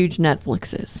how huge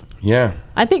Netflix is. Yeah.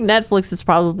 I think Netflix is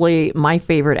probably my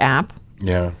favorite app.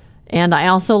 Yeah. And I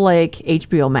also like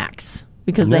HBO Max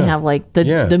because they have like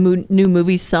the new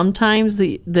movies sometimes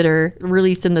that are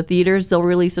released in the theaters. They'll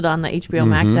release it on the HBO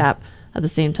Max app at the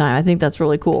same time. I think that's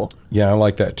really cool. Yeah, I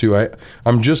like that too.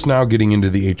 I'm just now getting into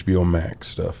the HBO Max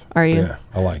stuff. Are you? Yeah,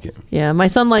 I like it. Yeah, my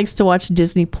son likes to watch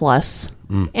Disney Plus.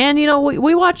 And, you know,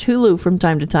 we watch Hulu from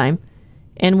time to time.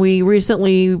 And we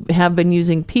recently have been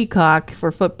using Peacock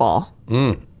for football.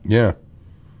 Yeah.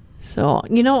 So,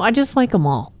 you know, I just like them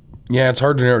all. Yeah, it's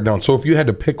hard to narrow it down. So if you had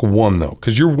to pick one, though,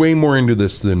 because you're way more into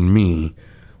this than me,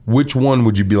 which one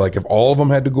would you be like, if all of them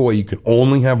had to go away, you could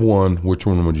only have one, which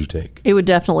one would you take? It would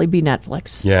definitely be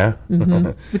Netflix. Yeah?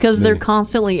 Because they're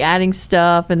constantly adding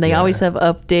stuff, and they always have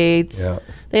updates. Yeah.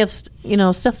 They have,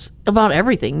 stuff about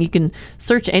everything. You can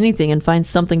search anything and find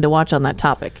something to watch on that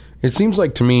topic. It seems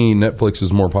like to me Netflix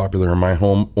is more popular in my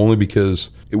home only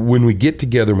because when we get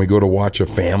together and we go to watch a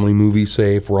family movie,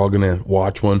 say if we're all going to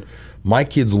watch one, my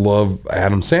kids love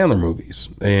Adam Sandler movies.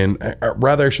 And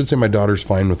rather, I should say my daughter's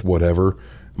fine with whatever.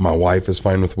 My wife is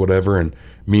fine with whatever. And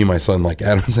me and my son like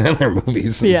Adam Sandler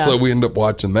movies. And so we end up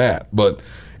watching that.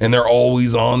 And they're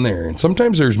always on there. And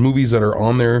sometimes there's movies that are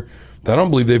on there that I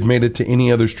don't believe they've made it to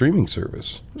any other streaming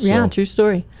service. So. Yeah, true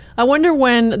story. I wonder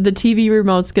when the TV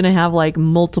remote's going to have like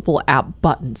multiple app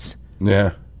buttons.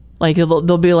 Yeah. Like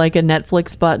there'll be like a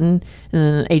Netflix button and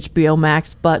then an HBO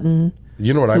Max button.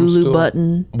 You know what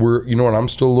button. You know what I'm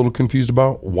still a little confused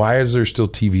about? Why is there still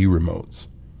TV remotes?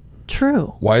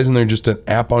 True. Why isn't there just an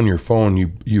app on your phone?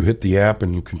 You hit the app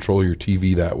and you control your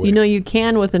TV that way. You know you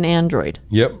can with an Android.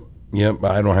 Yep.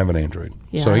 I don't have an Android.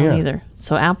 Yeah, so, I don't either.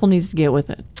 So Apple needs to get with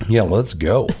it. Yeah, let's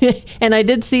go. And I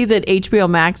did see that HBO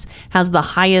Max has the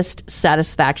highest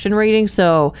satisfaction rating,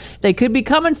 so they could be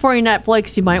coming for you,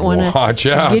 Netflix. You might want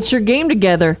to get your game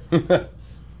together.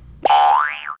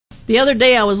 The other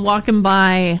day I was walking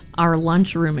by our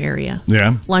lunchroom area.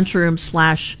 Yeah. Lunchroom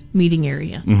 / meeting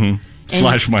area. /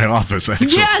 my office,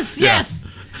 actually. Yes.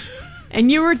 And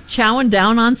you were chowing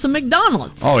down on some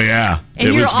McDonald's. Oh, yeah.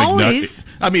 And you're always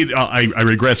I mean, I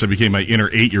regress. I became my inner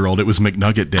 8-year-old. It was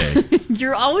McNugget Day.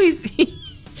 You're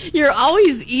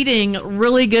always eating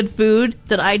really good food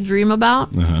that I dream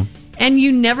about, and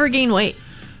you never gain weight.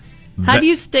 How do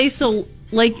you stay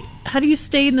how do you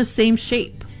stay in the same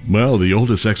shape? Well, the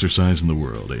oldest exercise in the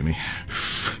world, Amy.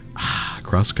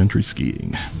 Cross-country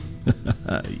skiing.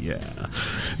 Yeah.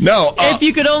 No. If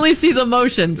you could only see the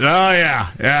motions. Oh,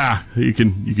 yeah. You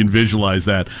can visualize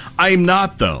that. I'm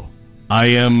not, though. I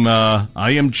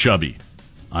am chubby.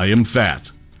 I am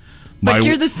fat. But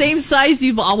you're the same size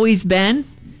you've always been,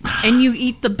 and you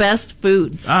eat the best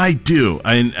foods. I do,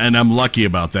 and I'm lucky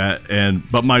about that.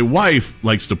 But my wife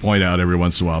likes to point out every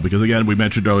once in a while, because again, we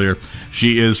mentioned earlier,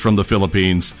 she is from the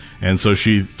Philippines, and so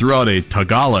she threw out a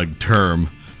Tagalog term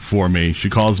for me. She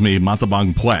calls me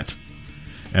Matabang Puwet,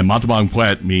 and Matabang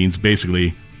Puwet means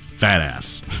basically fat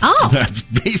ass. Oh, that's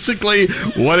basically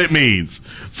what it means.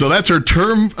 So that's her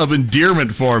term of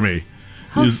endearment for me.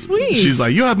 How sweet. She's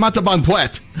like, you have Matabang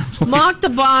Puwet.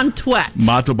 Matabang Twet.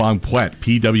 Matabang Puwet.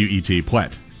 P-W-E-T.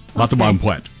 Puwet. Matabang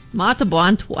Puwet.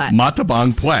 Matabang Twet.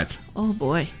 Matabang Puwet. Oh,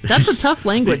 boy. That's a tough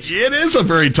language. It is a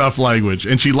very tough language.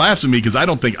 And she laughs at me because I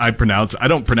don't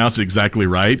pronounce it exactly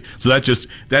right. So that just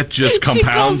compounds. She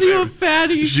calls you a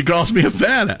fatty. She calls me a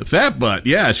fat butt.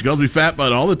 Yeah, she calls me fat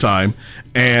butt all the time.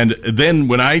 And then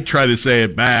when I try to say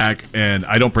it back and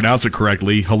I don't pronounce it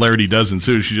correctly, hilarity does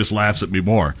ensue. She just laughs at me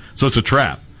more. So it's a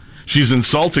trap. She's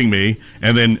insulting me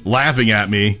and then laughing at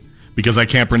me because I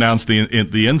can't pronounce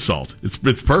the insult. It's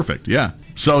perfect. Yeah.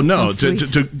 So no,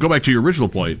 to go back to your original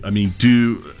point, I mean,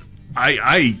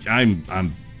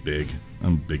 I'm big.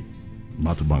 I'm big.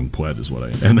 Matabang Puwet is what I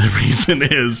am. And the reason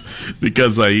is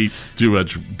because I eat too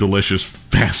much delicious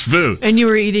fast food. And you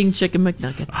were eating chicken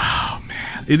McNuggets. Oh,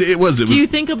 man. It was. Do you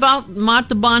think about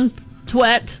Matabang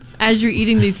Twet as you're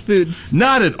eating these foods?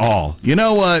 Not at all. You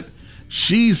know what?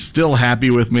 She's still happy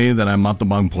with me that I'm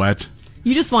Matabang Puwet.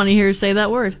 You just want to hear her say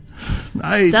that word.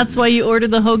 That's why you order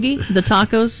the hoagie, the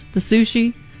tacos, the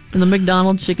sushi, and the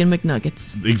McDonald's chicken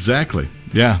McNuggets. Exactly.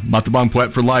 Yeah. Matabang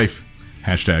Puwet for life.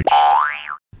 Hashtag.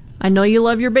 I know you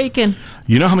love your bacon.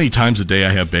 You know how many times a day I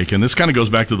have bacon? This kind of goes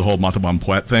back to the whole Matabang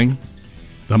Puwet thing.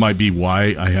 That might be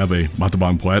why I have a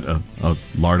Matabang Puwet, a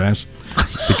lard ass,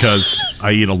 because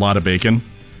I eat a lot of bacon.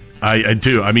 I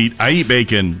do. I mean, I eat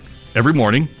bacon every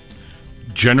morning,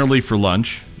 generally for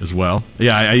lunch as well.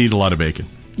 Yeah, I eat a lot of bacon.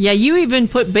 Yeah, you even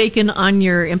put bacon on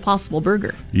your Impossible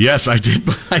Burger. Yes, I did.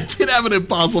 I did have an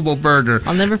Impossible Burger.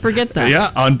 I'll never forget that.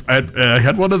 Yeah, I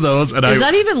had one of those. And Is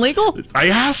that even legal? I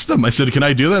asked them. I said, "Can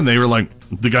I do that?" And they were like,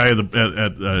 the guy at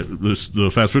the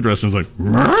fast food restaurant was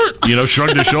like,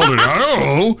 shrugged his shoulders.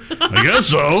 Oh, I guess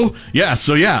so. Yeah.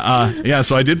 So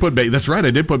So I did put bacon. That's right.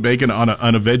 I did put bacon on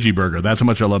a veggie burger. That's how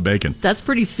much I love bacon. That's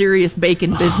pretty serious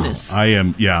bacon business. I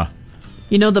am. Yeah.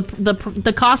 You know,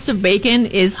 the cost of bacon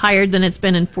is higher than it's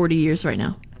been in 40 years right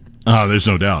now. Oh, there's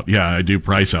no doubt. Yeah, I do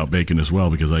price out bacon as well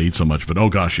because I eat so much of it. Oh,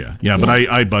 gosh, yeah. Yeah, but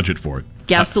I budget for it.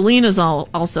 Gasoline is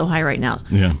also high right now.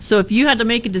 Yeah. So if you had to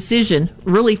make a decision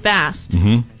really fast,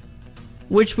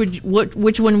 which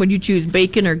one would you choose,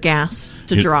 bacon or gas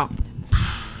to drop?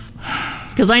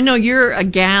 Because I know you're a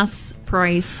gas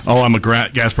price. Oh, I'm a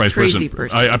gas price crazy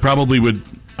person. I probably would.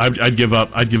 I'd give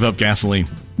up gasoline.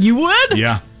 You would?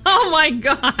 Yeah. Oh my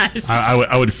gosh!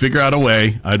 I would figure out a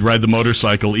way. I'd ride the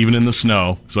motorcycle even in the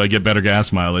snow, so I get better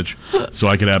gas mileage, so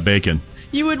I could have bacon.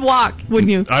 You would walk,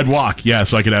 wouldn't you? I'd walk, yeah,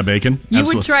 so I could have bacon. You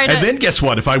Absolutely. would try to. And then guess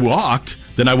what? If I walked,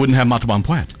 then I wouldn't have Matabang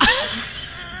Puwet.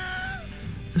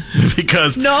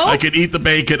 Because I could eat the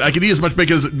bacon. I could eat as much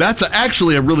bacon as... That's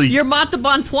actually a really... Your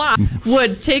Matabang Puwet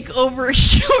would take over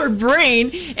your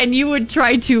brain, and you would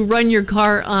try to run your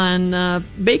car on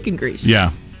bacon grease.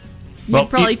 Yeah. You'd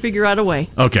probably figure out a way.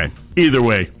 Okay. Either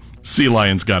way, sea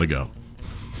lion's got to go.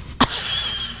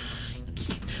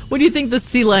 What do you think the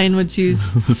sea lion would choose?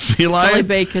 The sea lion? Probably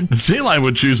bacon. The sea lion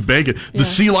would choose bacon. Yeah. The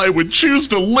sea lion would choose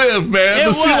to live, man.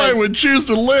 The sea lion would choose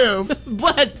to live.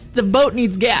 But the boat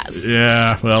needs gas.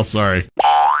 Yeah, well, sorry.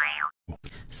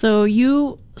 So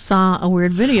you saw a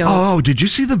weird video. Oh, did you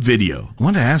see the video? I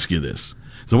wanted to ask you this.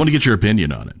 So I want to get your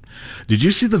opinion on it. Did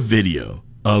you see the video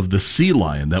of the sea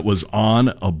lion that was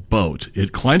on a boat?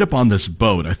 It climbed up on this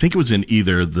boat. I think it was in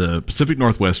either the Pacific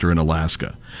Northwest or in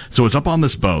Alaska. So it's up on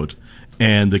this boat,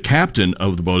 and the captain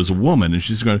of the boat is a woman, and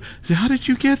she's going, how did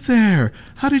you get there?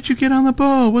 How did you get on the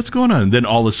boat? What's going on? And then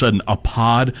all of a sudden, a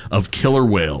pod of killer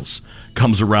whales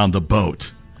comes around the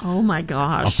boat. Oh my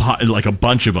gosh. Like a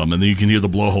bunch of them, and then you can hear the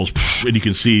blowholes, and you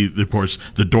can see, of course,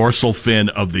 the dorsal fin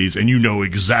of these, and you know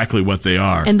exactly what they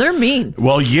are. And they're mean.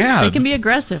 Well, yeah. They can be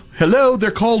aggressive. Hello,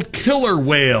 they're called killer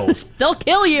whales. They'll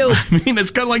kill you. I mean, it's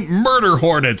kind of like murder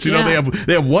hornets. You know,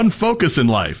 they have one focus in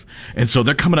life, and so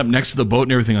they're coming up next to the boat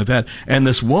and everything like that. And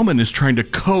this woman is trying to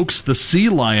coax the sea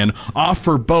lion off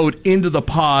her boat into the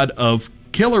pod of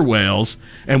killer whales.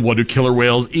 And what do killer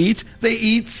whales eat? They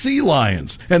eat sea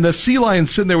lions. And the sea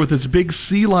lion's sitting there with his big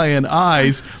sea lion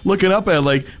eyes looking up at it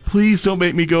like, please don't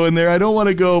make me go in there. I don't want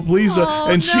to go. Please don't. Oh,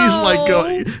 and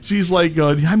no. she's like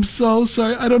going, I'm so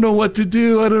sorry. I don't know what to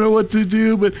do. I don't know what to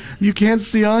do, but you can't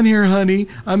stay on here, honey.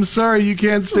 I'm sorry. You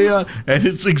can't stay on. And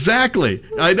it's exactly,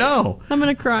 I know. I'm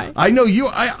going to cry. I know you.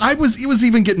 It was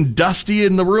even getting dusty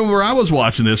in the room where I was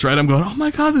watching this, right? I'm going, oh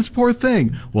my God, this poor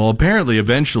thing. Well, apparently,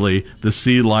 eventually, the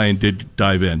sea lion did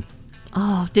dive in.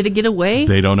 Oh, did it get away?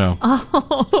 They don't know.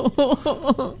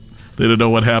 Oh. They don't know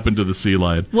what happened to the sea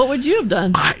lion. What would you have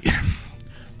done?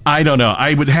 I don't know.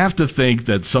 I would have to think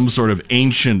that some sort of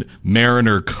ancient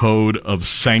mariner code of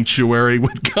sanctuary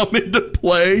would come into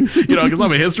play. You know, because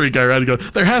I'm a history guy, right? I go,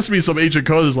 there has to be some ancient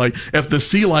code that's like, if the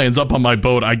sea lion's up on my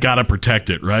boat, I gotta protect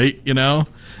it, right? You know?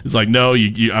 It's like, no,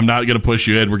 I'm not gonna push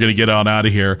you in. We're gonna get on out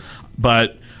of here.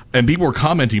 And people were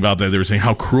commenting about that. They were saying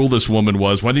how cruel this woman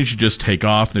was. Why didn't you just take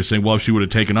off? And they're saying, well, if she would have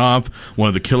taken off, one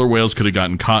of the killer whales could have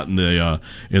gotten caught in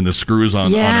the screws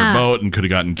on her boat and could have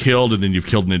gotten killed. And then you've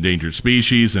killed an endangered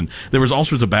species. And there was all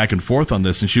sorts of back and forth on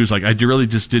this. And she was like, I really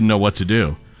just didn't know what to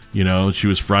do. You know, she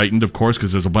was frightened, of course,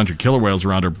 because there's a bunch of killer whales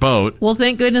around her boat. Well,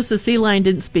 thank goodness the sea lion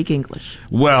didn't speak English.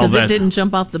 Well, because it didn't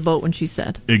jump off the boat when she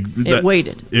said. It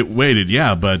waited. It waited,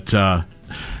 yeah, but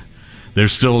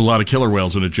there's still a lot of killer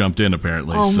whales when it jumped in,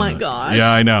 apparently. Oh, my gosh.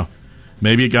 Yeah, I know.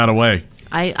 Maybe it got away.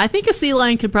 I think a sea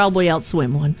lion could probably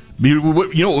outswim one. You know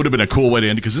what would have been a cool way to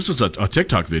end it? Because this was a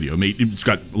TikTok video. I mean, it's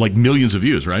got like millions of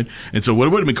views, right? And so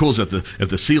what would have been cool is that if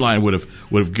the sea lion would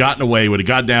have gotten away, would have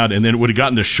got down, and then would have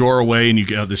gotten the shore away, and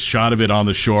you have this shot of it on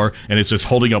the shore, and it's just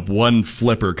holding up one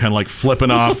flipper, kind of like flipping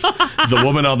off the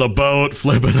woman on the boat,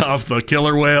 flipping off the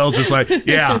killer whales, just like,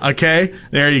 yeah, okay,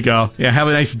 there you go. Yeah, have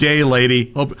a nice day,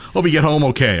 lady. Hope you get home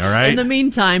okay, all right? In the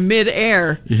meantime,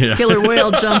 mid-air, killer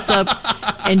whale jumps up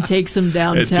and takes him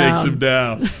downtown. It takes him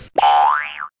down.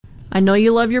 I know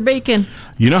you love your bacon.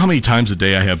 You know how many times a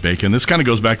day I have bacon? This kind of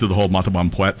goes back to the whole Matabang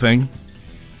Puwet thing.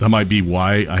 That might be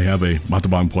why I have a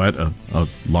Matabang Puwet, a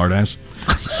lard ass,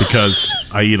 because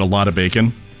I eat a lot of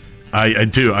bacon. I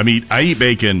do. I mean, I eat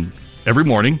bacon every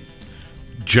morning,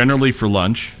 generally for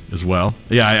lunch as well.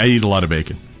 Yeah, I eat a lot of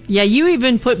bacon. Yeah, you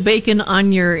even put bacon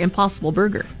on your Impossible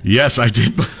Burger. Yes, I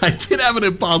did. I did have an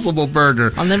Impossible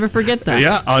Burger. I'll never forget that.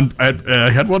 Yeah,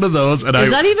 I had one of those. And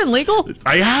Is that even legal?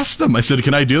 I asked them. I said,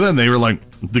 can I do that? And they were like,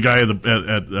 the guy at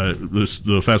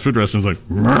the fast food restaurant was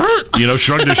like, you know,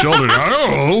 shrugged his shoulders.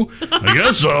 Oh, I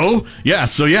guess so. Yeah,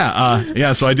 so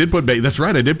so I did put bacon. That's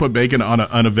right. I did put bacon on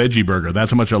a veggie burger.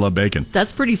 That's how much I love bacon.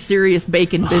 That's pretty serious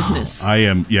bacon business. I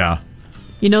am, yeah.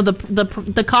 You know,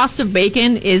 the cost of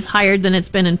bacon is higher than it's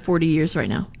been in 40 years right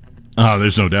now. Oh,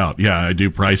 there's no doubt. Yeah, I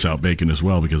do price out bacon as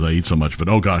well because I eat so much. But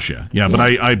oh gosh, yeah. But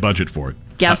I budget for it.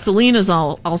 Gasoline is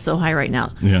also high right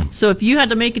now. Yeah. So if you had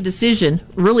to make a decision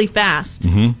really fast,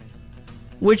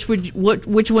 which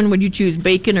one would you choose,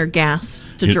 bacon or gas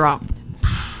to drop?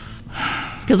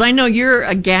 Because I know you're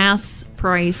a gas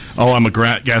price. Oh, I'm a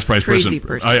gas price crazy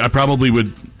person. I probably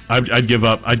would. I'd give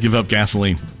up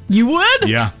gasoline. You would?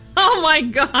 Yeah. Oh my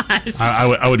gosh!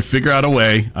 I would figure out a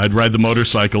way. I'd ride the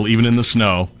motorcycle even in the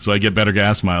snow, so I get better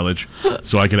gas mileage,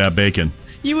 so I could have bacon.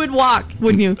 You would walk,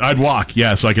 wouldn't you? I'd walk,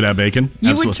 yeah, so I could have bacon.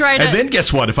 You would try to. And then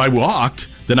guess what? If I walked,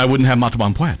 then I wouldn't have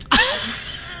Matabang Puwet.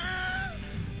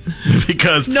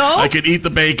 Because I could eat the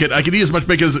bacon. I could eat as much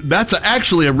bacon as... That's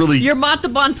actually a really... Your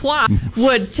Matabang Puwet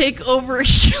would take over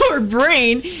your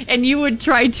brain, and you would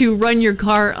try to run your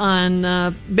car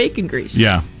on bacon grease.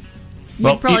 Yeah.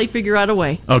 You'd probably figure out a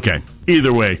way. Okay.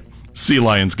 Either way, sea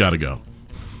lion's got to go.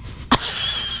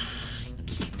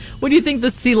 What do you think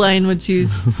the sea lion would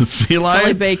choose? The sea lion?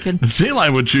 Probably bacon. The sea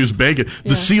lion would choose bacon. Yeah.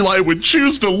 The sea lion would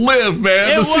choose to live,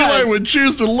 man. The sea lion would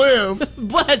choose to live.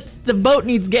 But the boat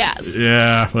needs gas.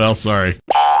 Yeah, well, sorry.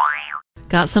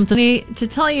 Got something to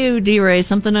tell you, D-Ray.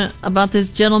 Something about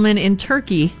this gentleman in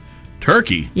Turkey.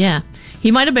 Turkey? Yeah.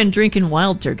 He might have been drinking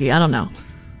wild turkey. I don't know.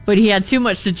 But he had too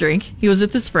much to drink. He was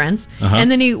with his friends.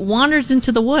 And then he wanders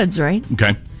into the woods, right?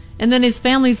 Okay. And then his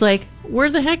family's like,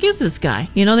 where the heck is this guy?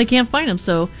 You know, they can't find him.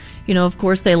 So, you know, of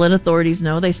course, they let authorities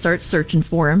know. They start searching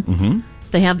for him. Mm-hmm.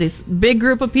 They have this big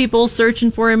group of people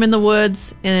searching for him in the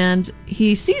woods. And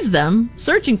he sees them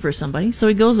searching for somebody. So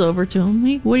he goes over to them.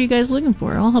 Hey, what are you guys looking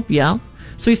for? I'll help you out.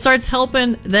 So he starts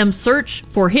helping them search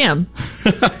for him.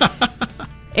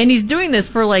 And he's doing this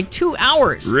for like 2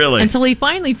 hours. Really? Until he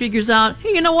finally figures out,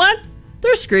 hey, you know what?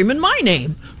 They're screaming my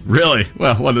name. Really?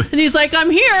 Well, what? And he's like,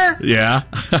 I'm here. Yeah.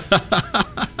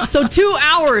 So 2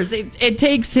 hours it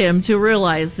takes him to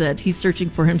realize that he's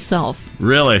searching for himself.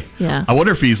 Really? Yeah. I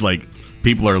wonder if he's like,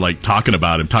 people are like talking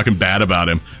about him, talking bad about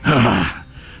him.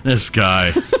 This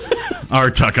guy,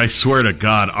 Artuk, I swear to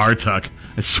God, Artuk,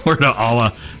 I swear to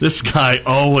Allah, this guy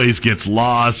always gets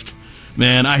lost.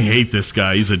 Man, I hate this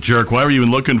guy. He's a jerk. Why were you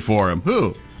even looking for him?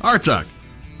 Who? Artuk.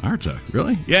 Artuk,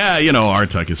 really? Yeah, you know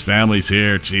Artuk. His family's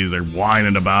here. Jeez, they're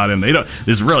whining about him. They don't.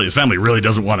 His family really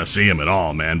doesn't want to see him at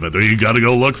all, man. But you got to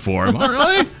go look for him. Oh,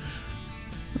 really?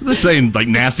 They're saying like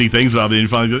nasty things about him. And he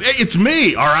finally goes, "Hey, it's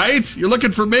me. All right, you're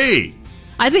looking for me."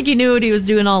 I think he knew what he was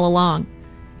doing all along.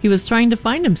 He was trying to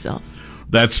find himself.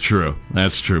 That's true.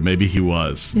 That's true. Maybe he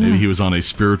was. Yeah. Maybe he was on a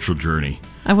spiritual journey.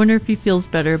 I wonder if he feels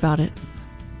better about it.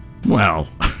 Well,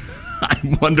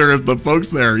 I wonder if the folks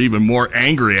there are even more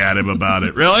angry at him about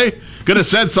it. Really? Could have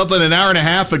said something an hour and a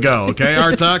half ago, okay,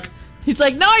 Artuk? He's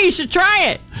like, no, you should try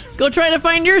it. Go try to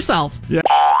find yourself. Yeah.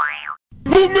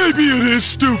 Well, maybe it is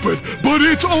stupid, but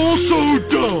it's also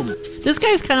dumb. This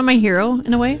guy's kind of my hero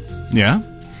in a way. Yeah?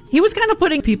 He was kind of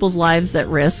putting people's lives at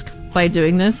risk by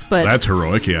doing this, but That's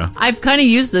heroic, yeah. I've kind of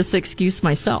used this excuse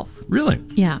myself. Really?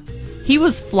 Yeah. He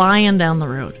was flying down the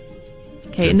road.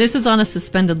 Okay, and this is on a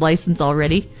suspended license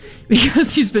already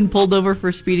because he's been pulled over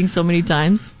for speeding so many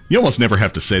times. You almost never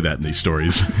have to say that in these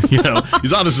stories. You know,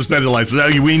 he's on a suspended license.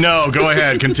 Oh, we know. Go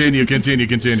ahead. Continue.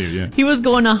 Yeah. He was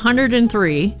going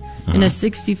 103 in a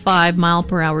 65 mile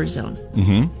per hour zone.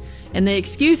 Mm-hmm. And the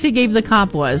excuse he gave the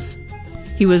cop was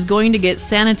he was going to get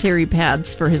sanitary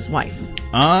pads for his wife.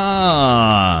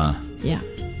 Ah. Yeah.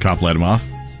 Cop let him off?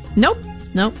 Nope.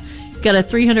 Got a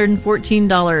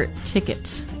 $314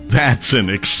 ticket. That's an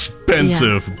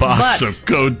expensive box But of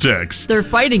Kotex. they're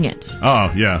fighting it Oh,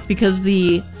 yeah. because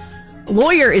the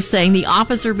lawyer is saying the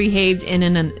officer behaved in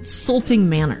an insulting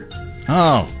manner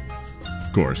Oh,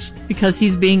 of course. because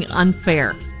he's being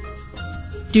unfair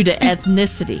due to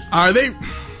ethnicity. Are they?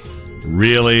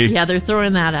 Really? Yeah, they're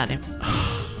throwing that at him.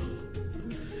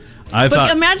 I But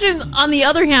thought. imagine, on the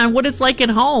other hand, what it's like at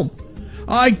home.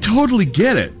 I totally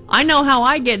get it. I know how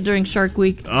I get during Shark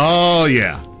Week. Oh,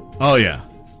 yeah.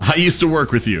 I used to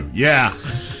work with you. Yeah.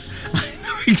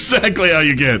 Exactly how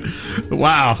you get.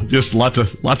 Wow. Just lots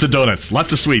of donuts,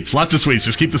 lots of sweets.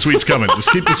 Just keep the sweets coming.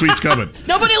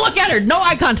 Nobody look at her. No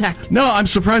eye contact. No, I'm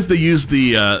surprised they use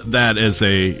the that as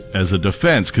a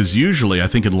defense, because usually I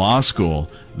think in law school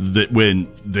that when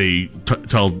they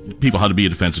tell people how to be a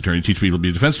defense attorney, teach people to be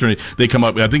a defense attorney, they come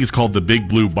up. I think it's called the big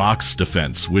blue box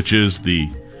defense, which is the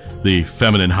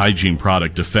feminine hygiene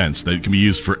product defense that can be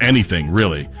used for anything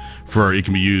really. It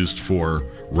can be used for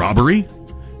robbery.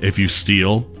 If you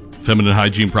steal feminine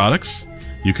hygiene products,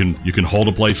 you can hold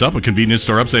a place up, a convenience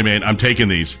store up, say, "Man, I'm taking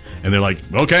these," and they're like,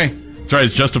 "Okay, it's right,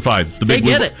 it's justified." It's the big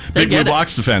blue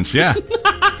box defense. Yeah,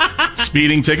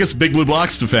 speeding tickets, big blue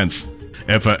box defense.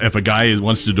 If a guy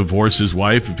wants to divorce his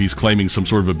wife, if he's claiming some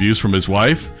sort of abuse from his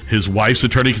wife's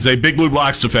attorney can say, "Big blue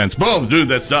box defense." Boom, dude,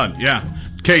 that's done. Yeah,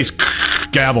 case,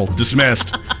 gavel,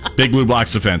 dismissed. Big blue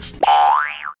box defense.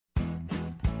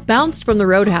 Bounced from the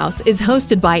Roadhouse is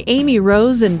hosted by Amy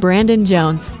Rose and Brandon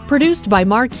Jones. Produced by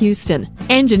Mark Houston.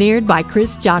 Engineered by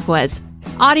Chris Jacquez.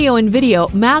 Audio and video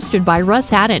mastered by Russ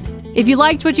Haddon. If you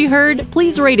liked what you heard,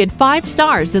 please rate it 5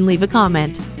 stars and leave a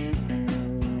comment.